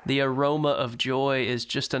 the aroma of joy is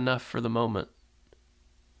just enough for the moment.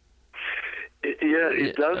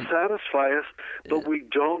 It does satisfy us, but we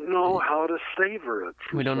don't know how to savor it.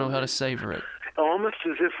 We don't know how to savor it. Almost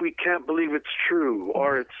as if we can't believe it's true,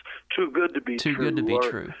 or it's too good to be true. Too good to be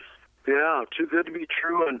true. Yeah, too good to be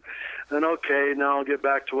true, and okay, now I'll get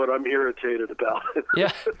back to what I'm irritated about.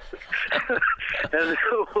 Yeah. And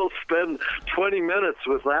we'll spend 20 minutes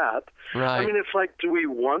with that. Right. I mean, it's like, do we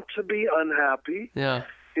want to be unhappy? Yeah.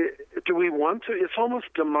 Do we want to? It's almost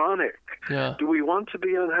demonic. Yeah. Do we want to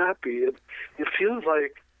be unhappy? It feels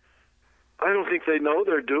like, I don't think they know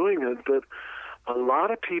they're doing it, but a lot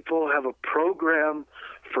of people have a program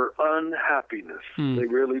for unhappiness. They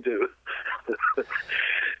really do.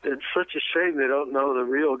 It's such a shame they don't know the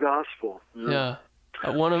real gospel. Yeah.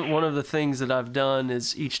 One of the things that I've done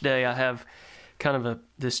is each day I have kind of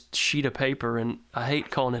this sheet of paper, and I hate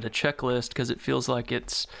calling it a checklist because it feels like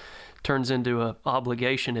turns into a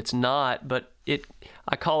obligation. It's not, but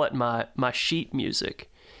I call it my sheet music.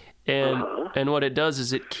 And what it does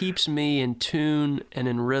is it keeps me in tune and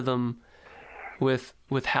in rhythm with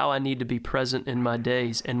how I need to be present in my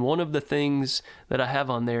days. And one of the things that I have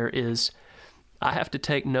on there is I have to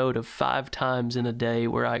take note of 5 times in a day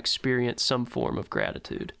where I experience some form of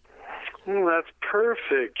gratitude. That's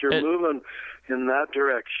perfect. You're moving in that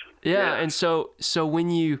direction. Yeah, and so when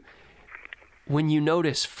you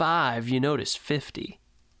notice 5, you notice 50.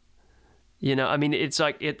 You know, I mean, it's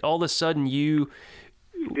like all of a sudden it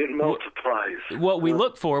multiplies. What we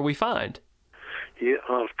look for, we find. Yeah,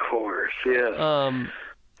 of course. Yeah.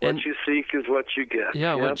 What you seek is what you get.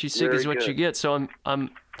 Yeah, what you seek is what you get. So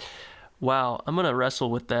wow, I'm going to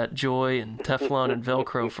wrestle with that joy and Teflon and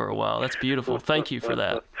Velcro for a while. That's beautiful. Thank you for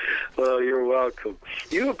that. Well, you're welcome.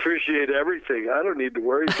 You appreciate everything. I don't need to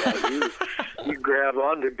worry about you. You grab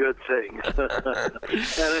onto good things.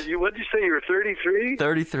 And what did you say? You were 33?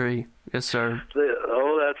 33. Yes, sir.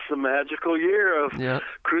 That's the magical year of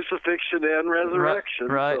crucifixion and resurrection.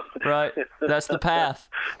 Right. That's the path.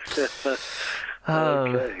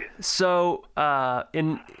 Okay. So,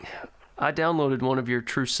 I downloaded one of your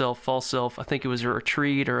True Self, False Self. I think it was a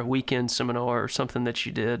retreat or a weekend seminar or something that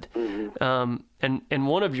you did. And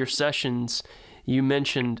one of your sessions, you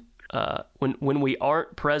mentioned when we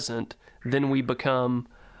aren't present, then we become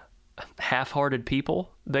half-hearted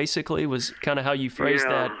people. Basically, was kind of how you phrased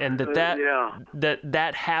that, and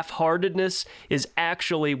that half-heartedness is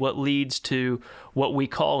actually what leads to what we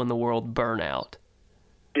call in the world burnout.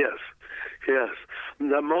 Yes.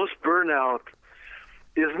 The most burnout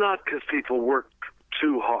is not because people work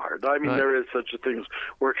too hard. I mean, there is such a thing as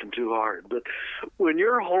working too hard. But when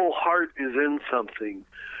your whole heart is in something,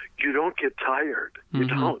 you don't get tired. You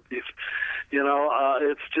don't. It's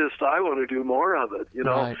just, I want to do more of it.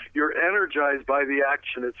 You're energized by the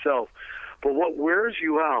action itself. But what wears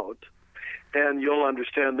you out And you'll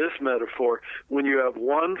understand this metaphor when you have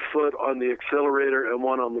one foot on the accelerator and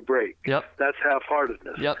one on the brake. Yep. That's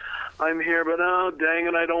half-heartedness. Yep. I'm here, but oh, dang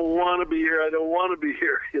it, I don't want to be here. I don't want to be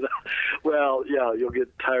here. Well, yeah, you'll get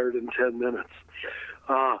tired in 10 minutes.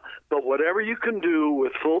 But whatever you can do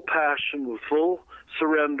with full passion, with full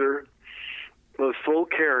surrender, with full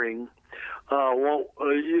caring,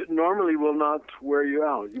 normally will not wear you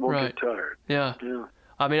out. You won't get tired. Yeah.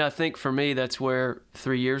 I mean, I think for me, that's where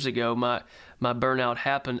 3 years ago my burnout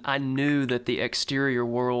happened. I knew that the exterior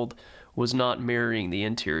world was not mirroring the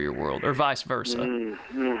interior world, or vice versa.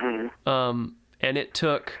 Mm-hmm. And it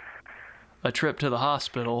took a trip to the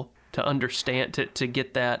hospital to understand, to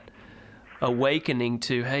get that awakening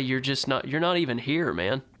to, hey, you're not even here,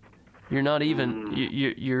 man. You're not even,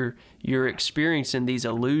 you're experiencing these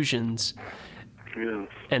illusions. Yeah.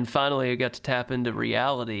 And finally I got to tap into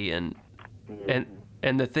reality, and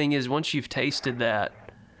the thing is, once you've tasted that,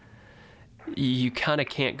 you kind of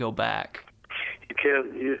can't go back. You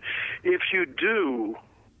can't. If you do,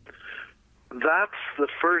 that's the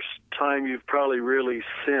first time you've probably really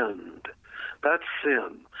sinned. That's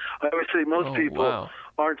sin. I always say most people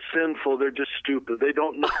aren't sinful; they're just stupid. They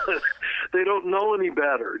don't know. They don't know any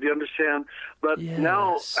better. Do you understand? But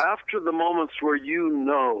now, after the moments where you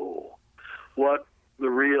know what the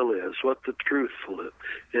real is, what the truthful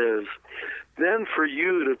is, then for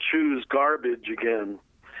you to choose garbage again,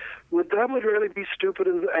 that would really be stupid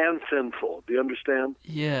and sinful. Do you understand?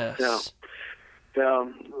 Yes. Yeah.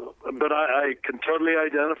 But I can totally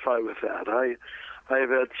identify with that. I have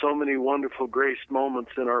had so many wonderful graced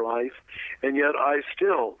moments in our life, and yet I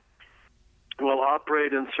still will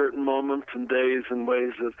operate in certain moments and days in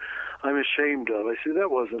ways that I'm ashamed of. I say, that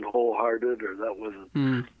wasn't wholehearted, or that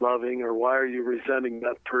wasn't loving, or why are you resenting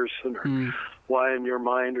that person, or why in your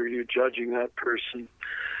mind are you judging that person?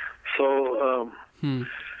 So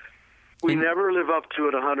we never live up to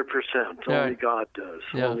it 100%. Only God does.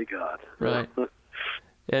 Yeah. Only God. Right.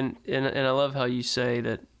 And I love how you say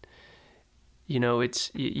that,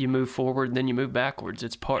 it's you move forward, then you move backwards.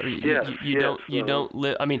 It's part. You don't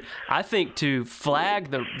live. I mean, I think to flag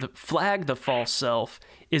the false self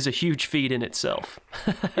is a huge feat in itself.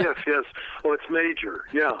 Yes. Oh, it's major.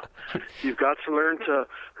 Yeah, you've got to learn to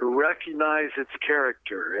recognize its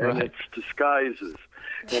character and its disguises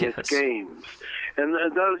and its games, and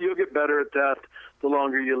you'll get better at that the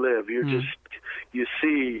longer you live. You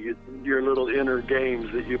see your little inner games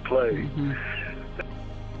that you play. Mm-hmm.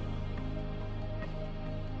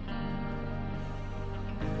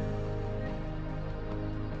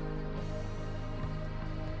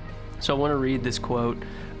 So I want to read this quote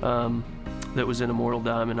that was in Immortal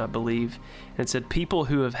Diamond, I believe. And it said, "People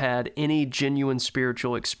who have had any genuine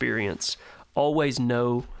spiritual experience always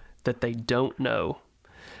know that they don't know.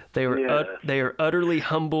 They are utterly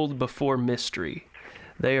humbled before mystery.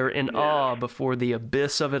 They are in awe before the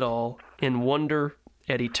abyss of it all, in wonder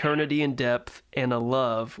at eternity and depth, and a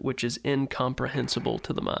love which is incomprehensible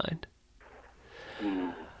to the mind."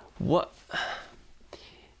 What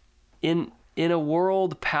in a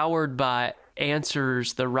world powered by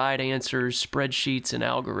answers, the right answers, spreadsheets, and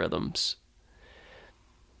algorithms,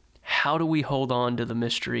 how do we hold on to the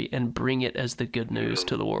mystery and bring it as the good news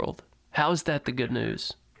to the world? How is that the good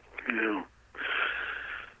news? Yeah.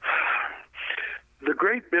 The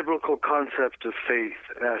great biblical concept of faith,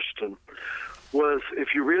 Ashton, was,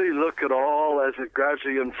 if you really look at all as it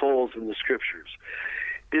gradually unfolds in the scriptures,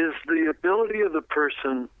 is the ability of the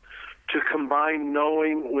person to combine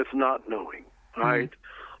knowing with not knowing, right?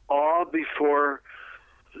 Awe before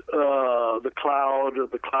the cloud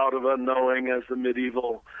of unknowing, as the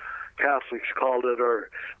medieval Catholics called it, or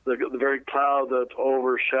the very cloud that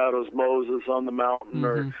overshadows Moses on the mountain,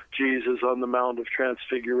 or Jesus on the Mount of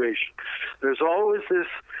Transfiguration. There's always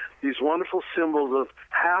these wonderful symbols of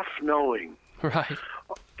half knowing. Right.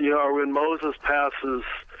 When Moses passes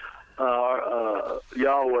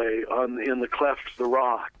Yahweh in the cleft of the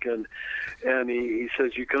rock, and he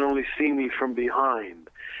says, "You can only see me from behind."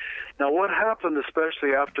 Now, what happened,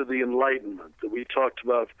 especially after the Enlightenment that we talked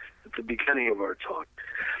about at the beginning of our talk,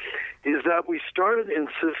 is that we started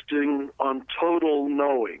insisting on total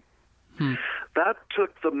knowing. That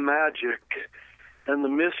took the magic and the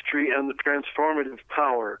mystery and the transformative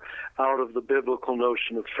power out of the biblical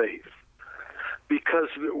notion of faith. Because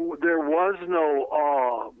there was no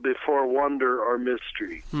awe before wonder or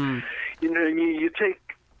mystery. You take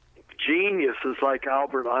geniuses like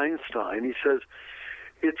Albert Einstein. He says,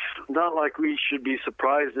 it's not like we should be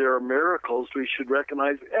surprised there are miracles. We should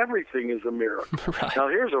recognize everything is a miracle. Right. Now,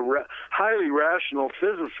 here's a highly rational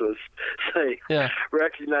physicist saying,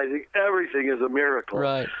 recognizing everything is a miracle.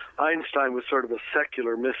 Right. Einstein was sort of a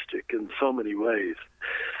secular mystic in so many ways.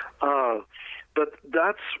 But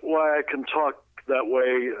that's why I can talk that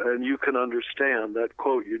way, and you can understand that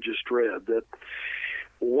quote you just read, that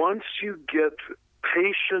once you get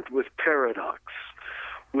patient with paradox,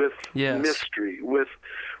 with mystery, with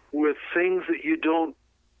things that you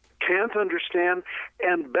can't understand,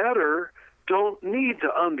 and better, don't need to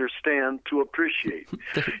understand to appreciate.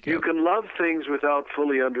 You can love things without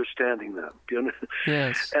fully understanding them. You know?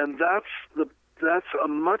 Yes. And that's a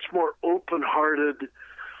much more open-hearted,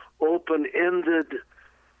 open-ended,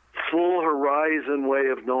 full horizon way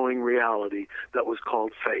of knowing reality that was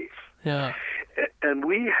called faith. Yeah. And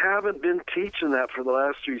we haven't been teaching that for the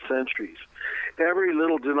last 3 centuries. Every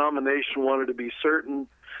little denomination wanted to be certain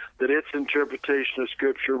that its interpretation of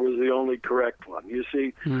Scripture was the only correct one. You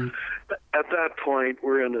see, at that point,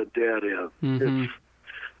 we're in a dead end. Mm-hmm.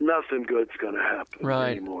 Nothing good's going to happen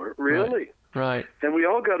anymore. Really? Right. And we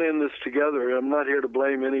all got in this together. I'm not here to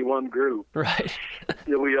blame any one group. Right.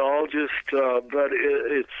 We all just, but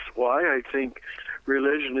it's why I think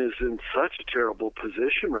religion is in such a terrible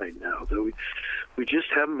position right now that we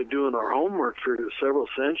just haven't been doing our homework for several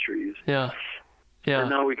centuries. Yeah. Yeah. And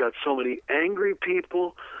now we got so many angry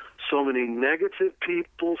people, so many negative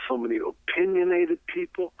people, so many opinionated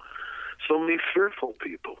people, so many fearful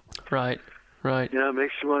people. Right. Right. Yeah, it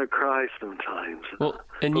makes you want to cry sometimes. Well,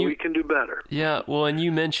 and but we can do better. Yeah. Well, and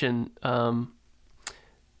you mentioned, and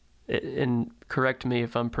correct me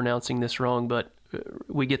if I'm pronouncing this wrong, but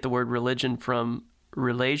we get the word religion from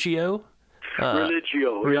religio.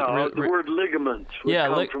 Religio, the word ligament would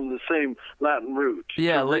come from the same Latin root.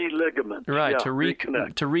 Yeah, ligament. Right, to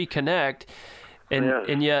reconnect.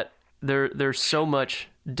 And yet there's so much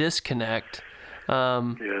disconnect.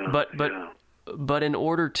 But in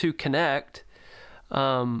order to connect,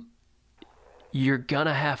 you're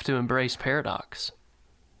gonna have to embrace paradox.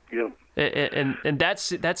 Yeah. And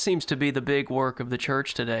that seems to be the big work of the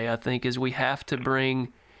church today, I think, is we have to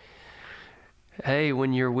bring, hey,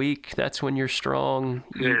 when you're weak, that's when you're strong.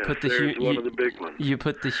 You put one of the big ones. You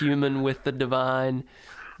put the human with the divine.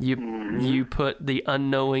 You put the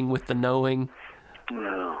unknowing with the knowing.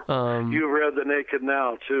 Well, you've read The Naked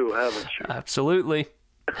Now too, haven't you? Absolutely.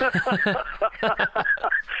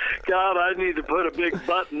 God, I need to put a big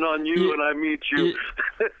button on you when I meet you.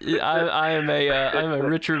 I am a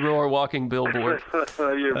Richard Rohr walking billboard.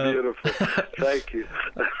 You're beautiful. Thank you.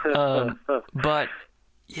 But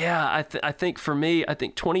yeah, I think for me,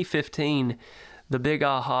 2015, the big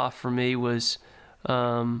aha for me was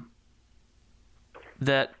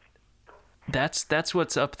that's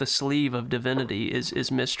what's up the sleeve of divinity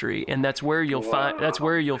is mystery, and that's where you'll find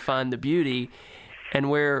the beauty, and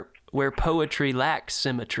where poetry lacks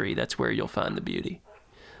symmetry, that's where you'll find the beauty.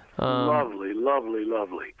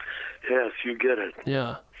 Lovely. Yes, you get it.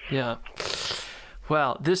 Yeah.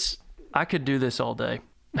 Wow, I could do this all day.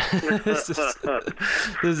 This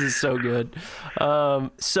is so good.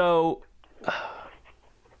 So,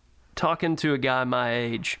 talking to a guy my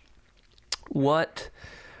age, what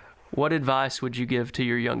advice would you give to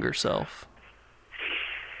your younger self?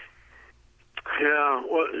 Yeah,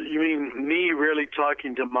 well, you mean me really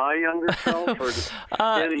talking to my younger self, or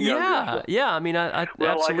any younger self? Yeah. I mean, I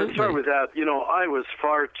well, absolutely. I can start with that. You know, I was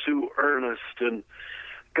far too earnest, and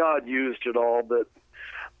God used it all. But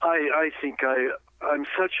I think I'm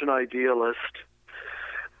such an idealist.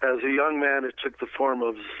 As a young man, it took the form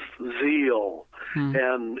of zeal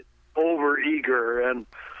and over-eager and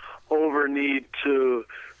over-need to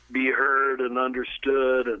be heard and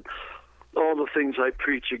understood, and all the things I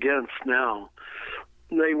preach against now.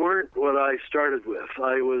 They weren't what I started with.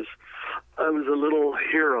 I was a little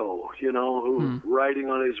hero, you know, who riding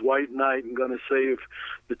on his white knight and going to save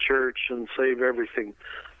the church and save everything.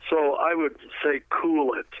 So I would say,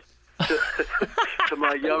 cool it. To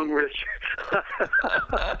my young Richard.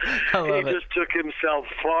 He just took himself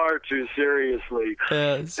far too seriously.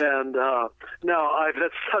 Yes. And now I've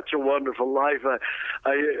had such a wonderful life. I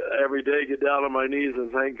every day get down on my knees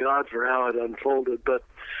and thank God for how it unfolded. But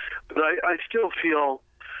I still feel,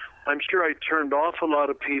 I'm sure I turned off a lot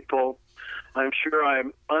of people. I'm sure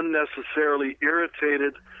I'm unnecessarily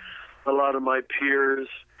irritated a lot of my peers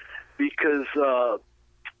because I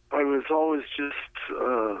was always just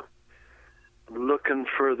looking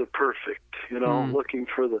for the perfect, you know, looking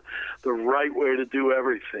for the right way to do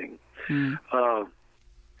everything.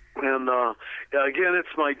 And again,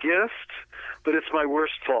 it's my gift, but it's my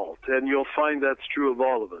worst fault. And you'll find that's true of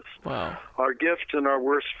all of us. Wow. Our gift and our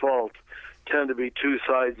worst fault tend to be two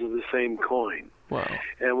sides of the same coin. Wow.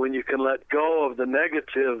 And when you can let go of the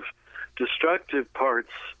negative, destructive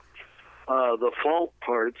parts, the fault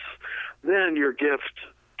parts, then your gift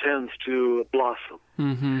tends to blossom.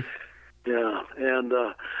 Mm-hmm. Yeah. And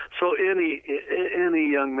so any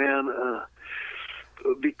young man,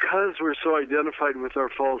 because we're so identified with our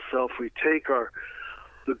false self, we take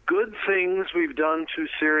the good things we've done too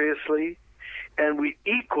seriously, and we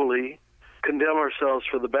equally condemn ourselves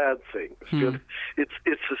for the bad things. It's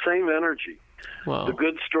the same energy. Wow. The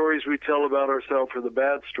good stories we tell about ourselves are the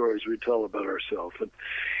bad stories we tell about ourselves. And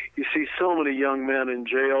you see so many young men in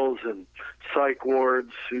jails and psych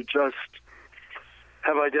wards who just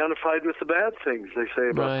have identified with the bad things they say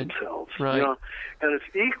about themselves. Right. You know? And it's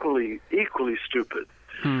equally stupid.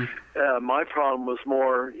 My problem was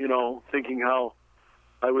more, thinking how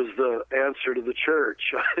I was the answer to the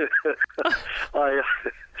church. I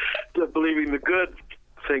believing the good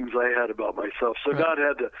things I had about myself. So God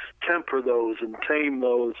had to temper those and tame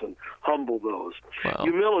those and humble those. Wow.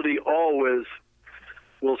 Humility always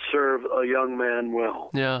will serve a young man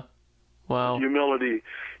well. Yeah. Wow. Humility,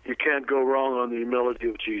 you can't go wrong on the humility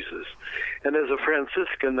of Jesus. And as a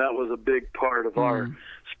Franciscan, that was a big part of our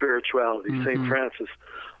spirituality. St. Francis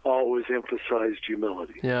always emphasized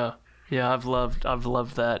humility. Yeah. Yeah, I've loved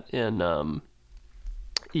that in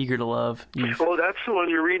Eager to Love. Oh, that's the one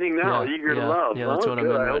you're reading now, Eager to Love. Yeah, that's what I'm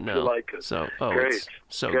in right now. You like it. So, Great. It's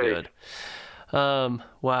so Great. good.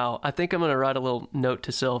 Wow. I think I'm going to write a little note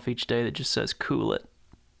to self each day that just says, cool it.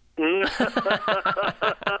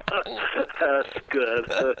 That's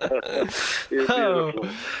good. You're beautiful.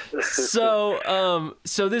 So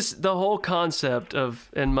the whole concept of,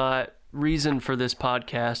 and my reason for this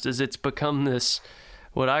podcast is it's become this,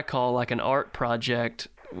 what I call like an art project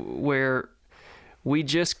where we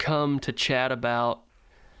just come to chat about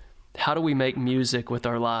how do we make music with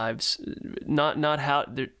our lives, not how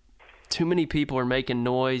too many people are making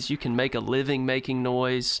noise. You can make a living making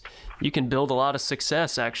noise. You can build a lot of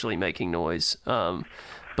success actually making noise.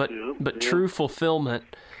 But true fulfillment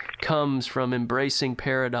comes from embracing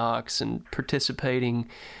paradox and participating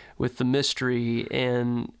with the mystery.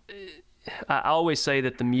 And I always say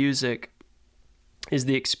that the music is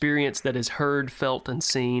the experience that is heard, felt, and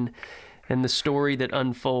seen, and the story that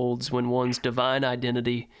unfolds when one's divine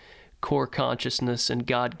identity, core consciousness, and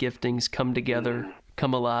God giftings come together,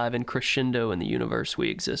 come alive, and crescendo in the universe we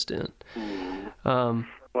exist in.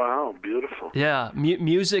 Wow, beautiful. Yeah,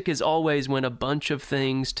 music is always when a bunch of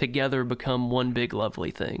things together become one big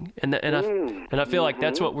lovely thing, and I feel like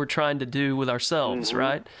that's what we're trying to do with ourselves,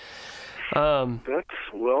 right? That's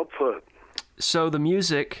well put. So the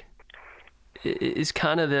music is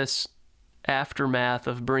kind of this aftermath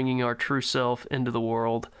of bringing our true self into the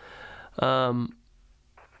world.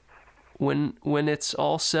 When it's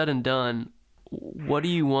all said and done, what do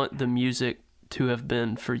you want the music to have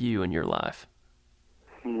been for you in your life?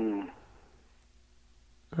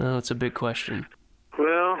 Oh, it's a big question.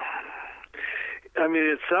 Well, I mean,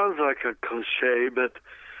 it sounds like a cliche, but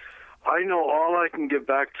I know all I can give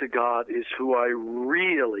back to God is who I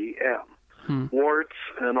really am. Warts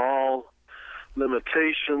and all,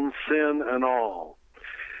 limitations, sin and all.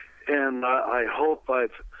 And I hope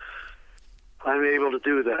I'm able to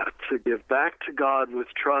do that, to give back to God with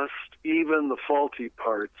trust, even the faulty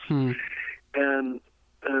parts, and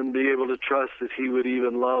be able to trust that He would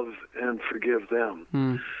even love and forgive them.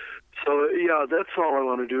 So, yeah, that's all I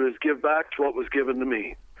want to do is give back to what was given to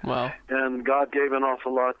me. Wow. And God gave an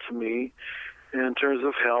awful lot to me in terms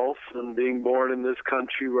of health and being born in this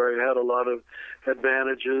country where I had a lot of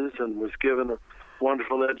advantages and was given a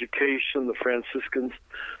wonderful education. The Franciscans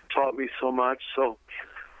taught me so much. So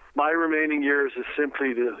my remaining years is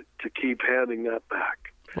simply to keep handing that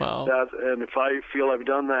back. Wow. And if I feel I've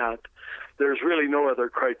done that, there's really no other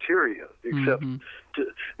criteria except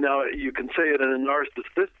now you can say it in a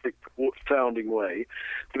narcissistic sounding way,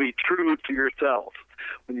 to be true to yourself.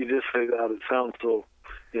 When you just say that, it sounds so,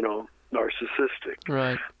 narcissistic.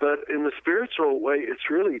 Right. But in the spiritual way, it's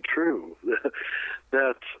really true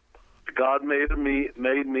that God made me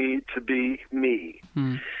to be me,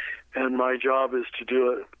 and my job is to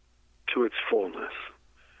do it to its fullness,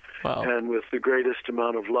 and with the greatest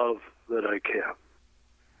amount of love that I can.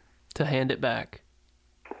 To hand it back.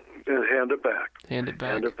 And hand it back. Hand it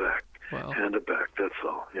back. Hand it back. Wow. Hand it back. That's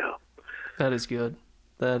all. Yeah. That is good.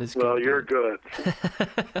 That is good. Well, you're good.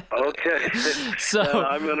 Okay. So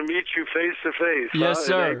I'm going to meet you face to face. Yes,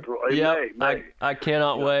 sir. In May. I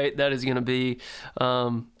cannot wait. That is going to be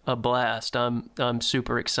a a blast. I'm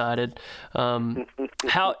super excited.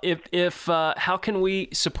 How can we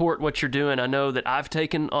support what you're doing? I know that I've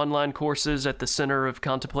taken online courses at the Center of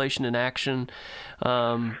Contemplation and Action.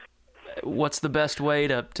 What's the best way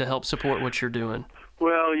to help support what you're doing?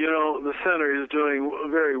 Well, the center is doing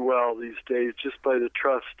very well these days just by the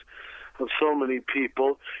trust of so many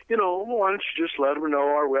people. Why don't you just let them know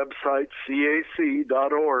our website,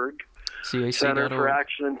 cac.org. CAC.org. Center for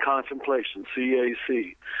Action and Contemplation,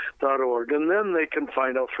 CAC.org. And then they can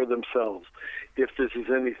find out for themselves if this is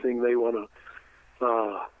anything they want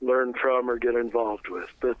to learn from or get involved with.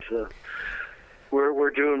 But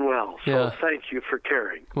we're doing well. So thank you for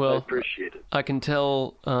caring. Well, I appreciate it. I can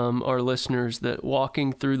tell our listeners that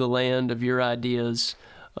walking through the land of your ideas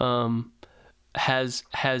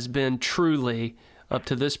has been truly, up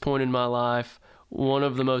to this point in my life, one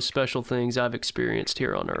of the most special things I've experienced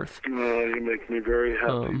here on earth. You make me very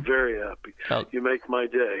happy, very happy. You make my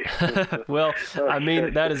day. Well, okay. I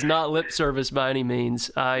mean, that is not lip service by any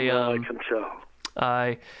means. I can tell.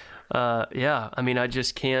 I mean, I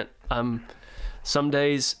just can't. Some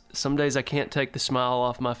days I can't take the smile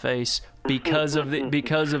off my face because of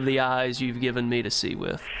the eyes you've given me to see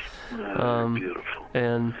with. Beautiful.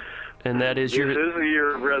 And that is this is a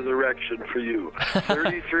year of resurrection for you.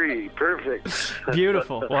 33, perfect.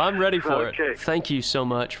 Beautiful. Well, I'm ready for it. Thank you so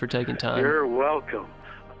much for taking time. You're welcome.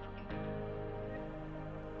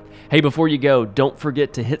 Hey, before you go, don't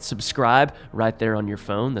forget to hit subscribe right there on your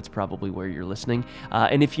phone. That's probably where you're listening.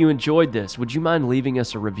 And if you enjoyed this, would you mind leaving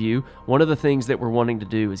us a review? One of the things that we're wanting to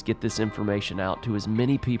do is get this information out to as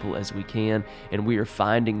many people as we can. And we are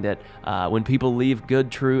finding that when people leave good,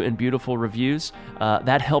 true, and beautiful reviews,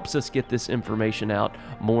 that helps us get this information out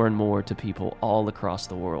more and more to people all across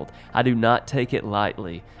the world. I do not take it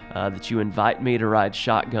lightly that you invite me to ride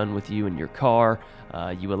shotgun with you in your car.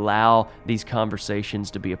 You allow these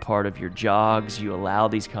conversations to be a part of your jogs. You allow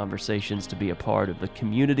these conversations to be a part of the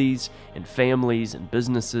communities and families and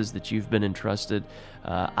businesses that you've been entrusted.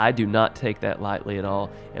 I do not take that lightly at all,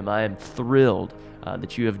 and I am thrilled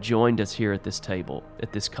that you have joined us here at this table,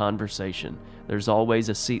 at this conversation. There's always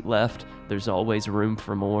a seat left. There's always room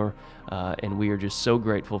for more, and we are just so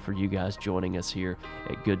grateful for you guys joining us here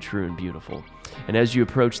at Good, True, and Beautiful. And as you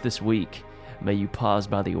approach this week, may you pause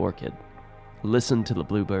by the orchid, listen to the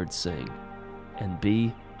bluebirds sing, and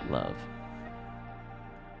be love.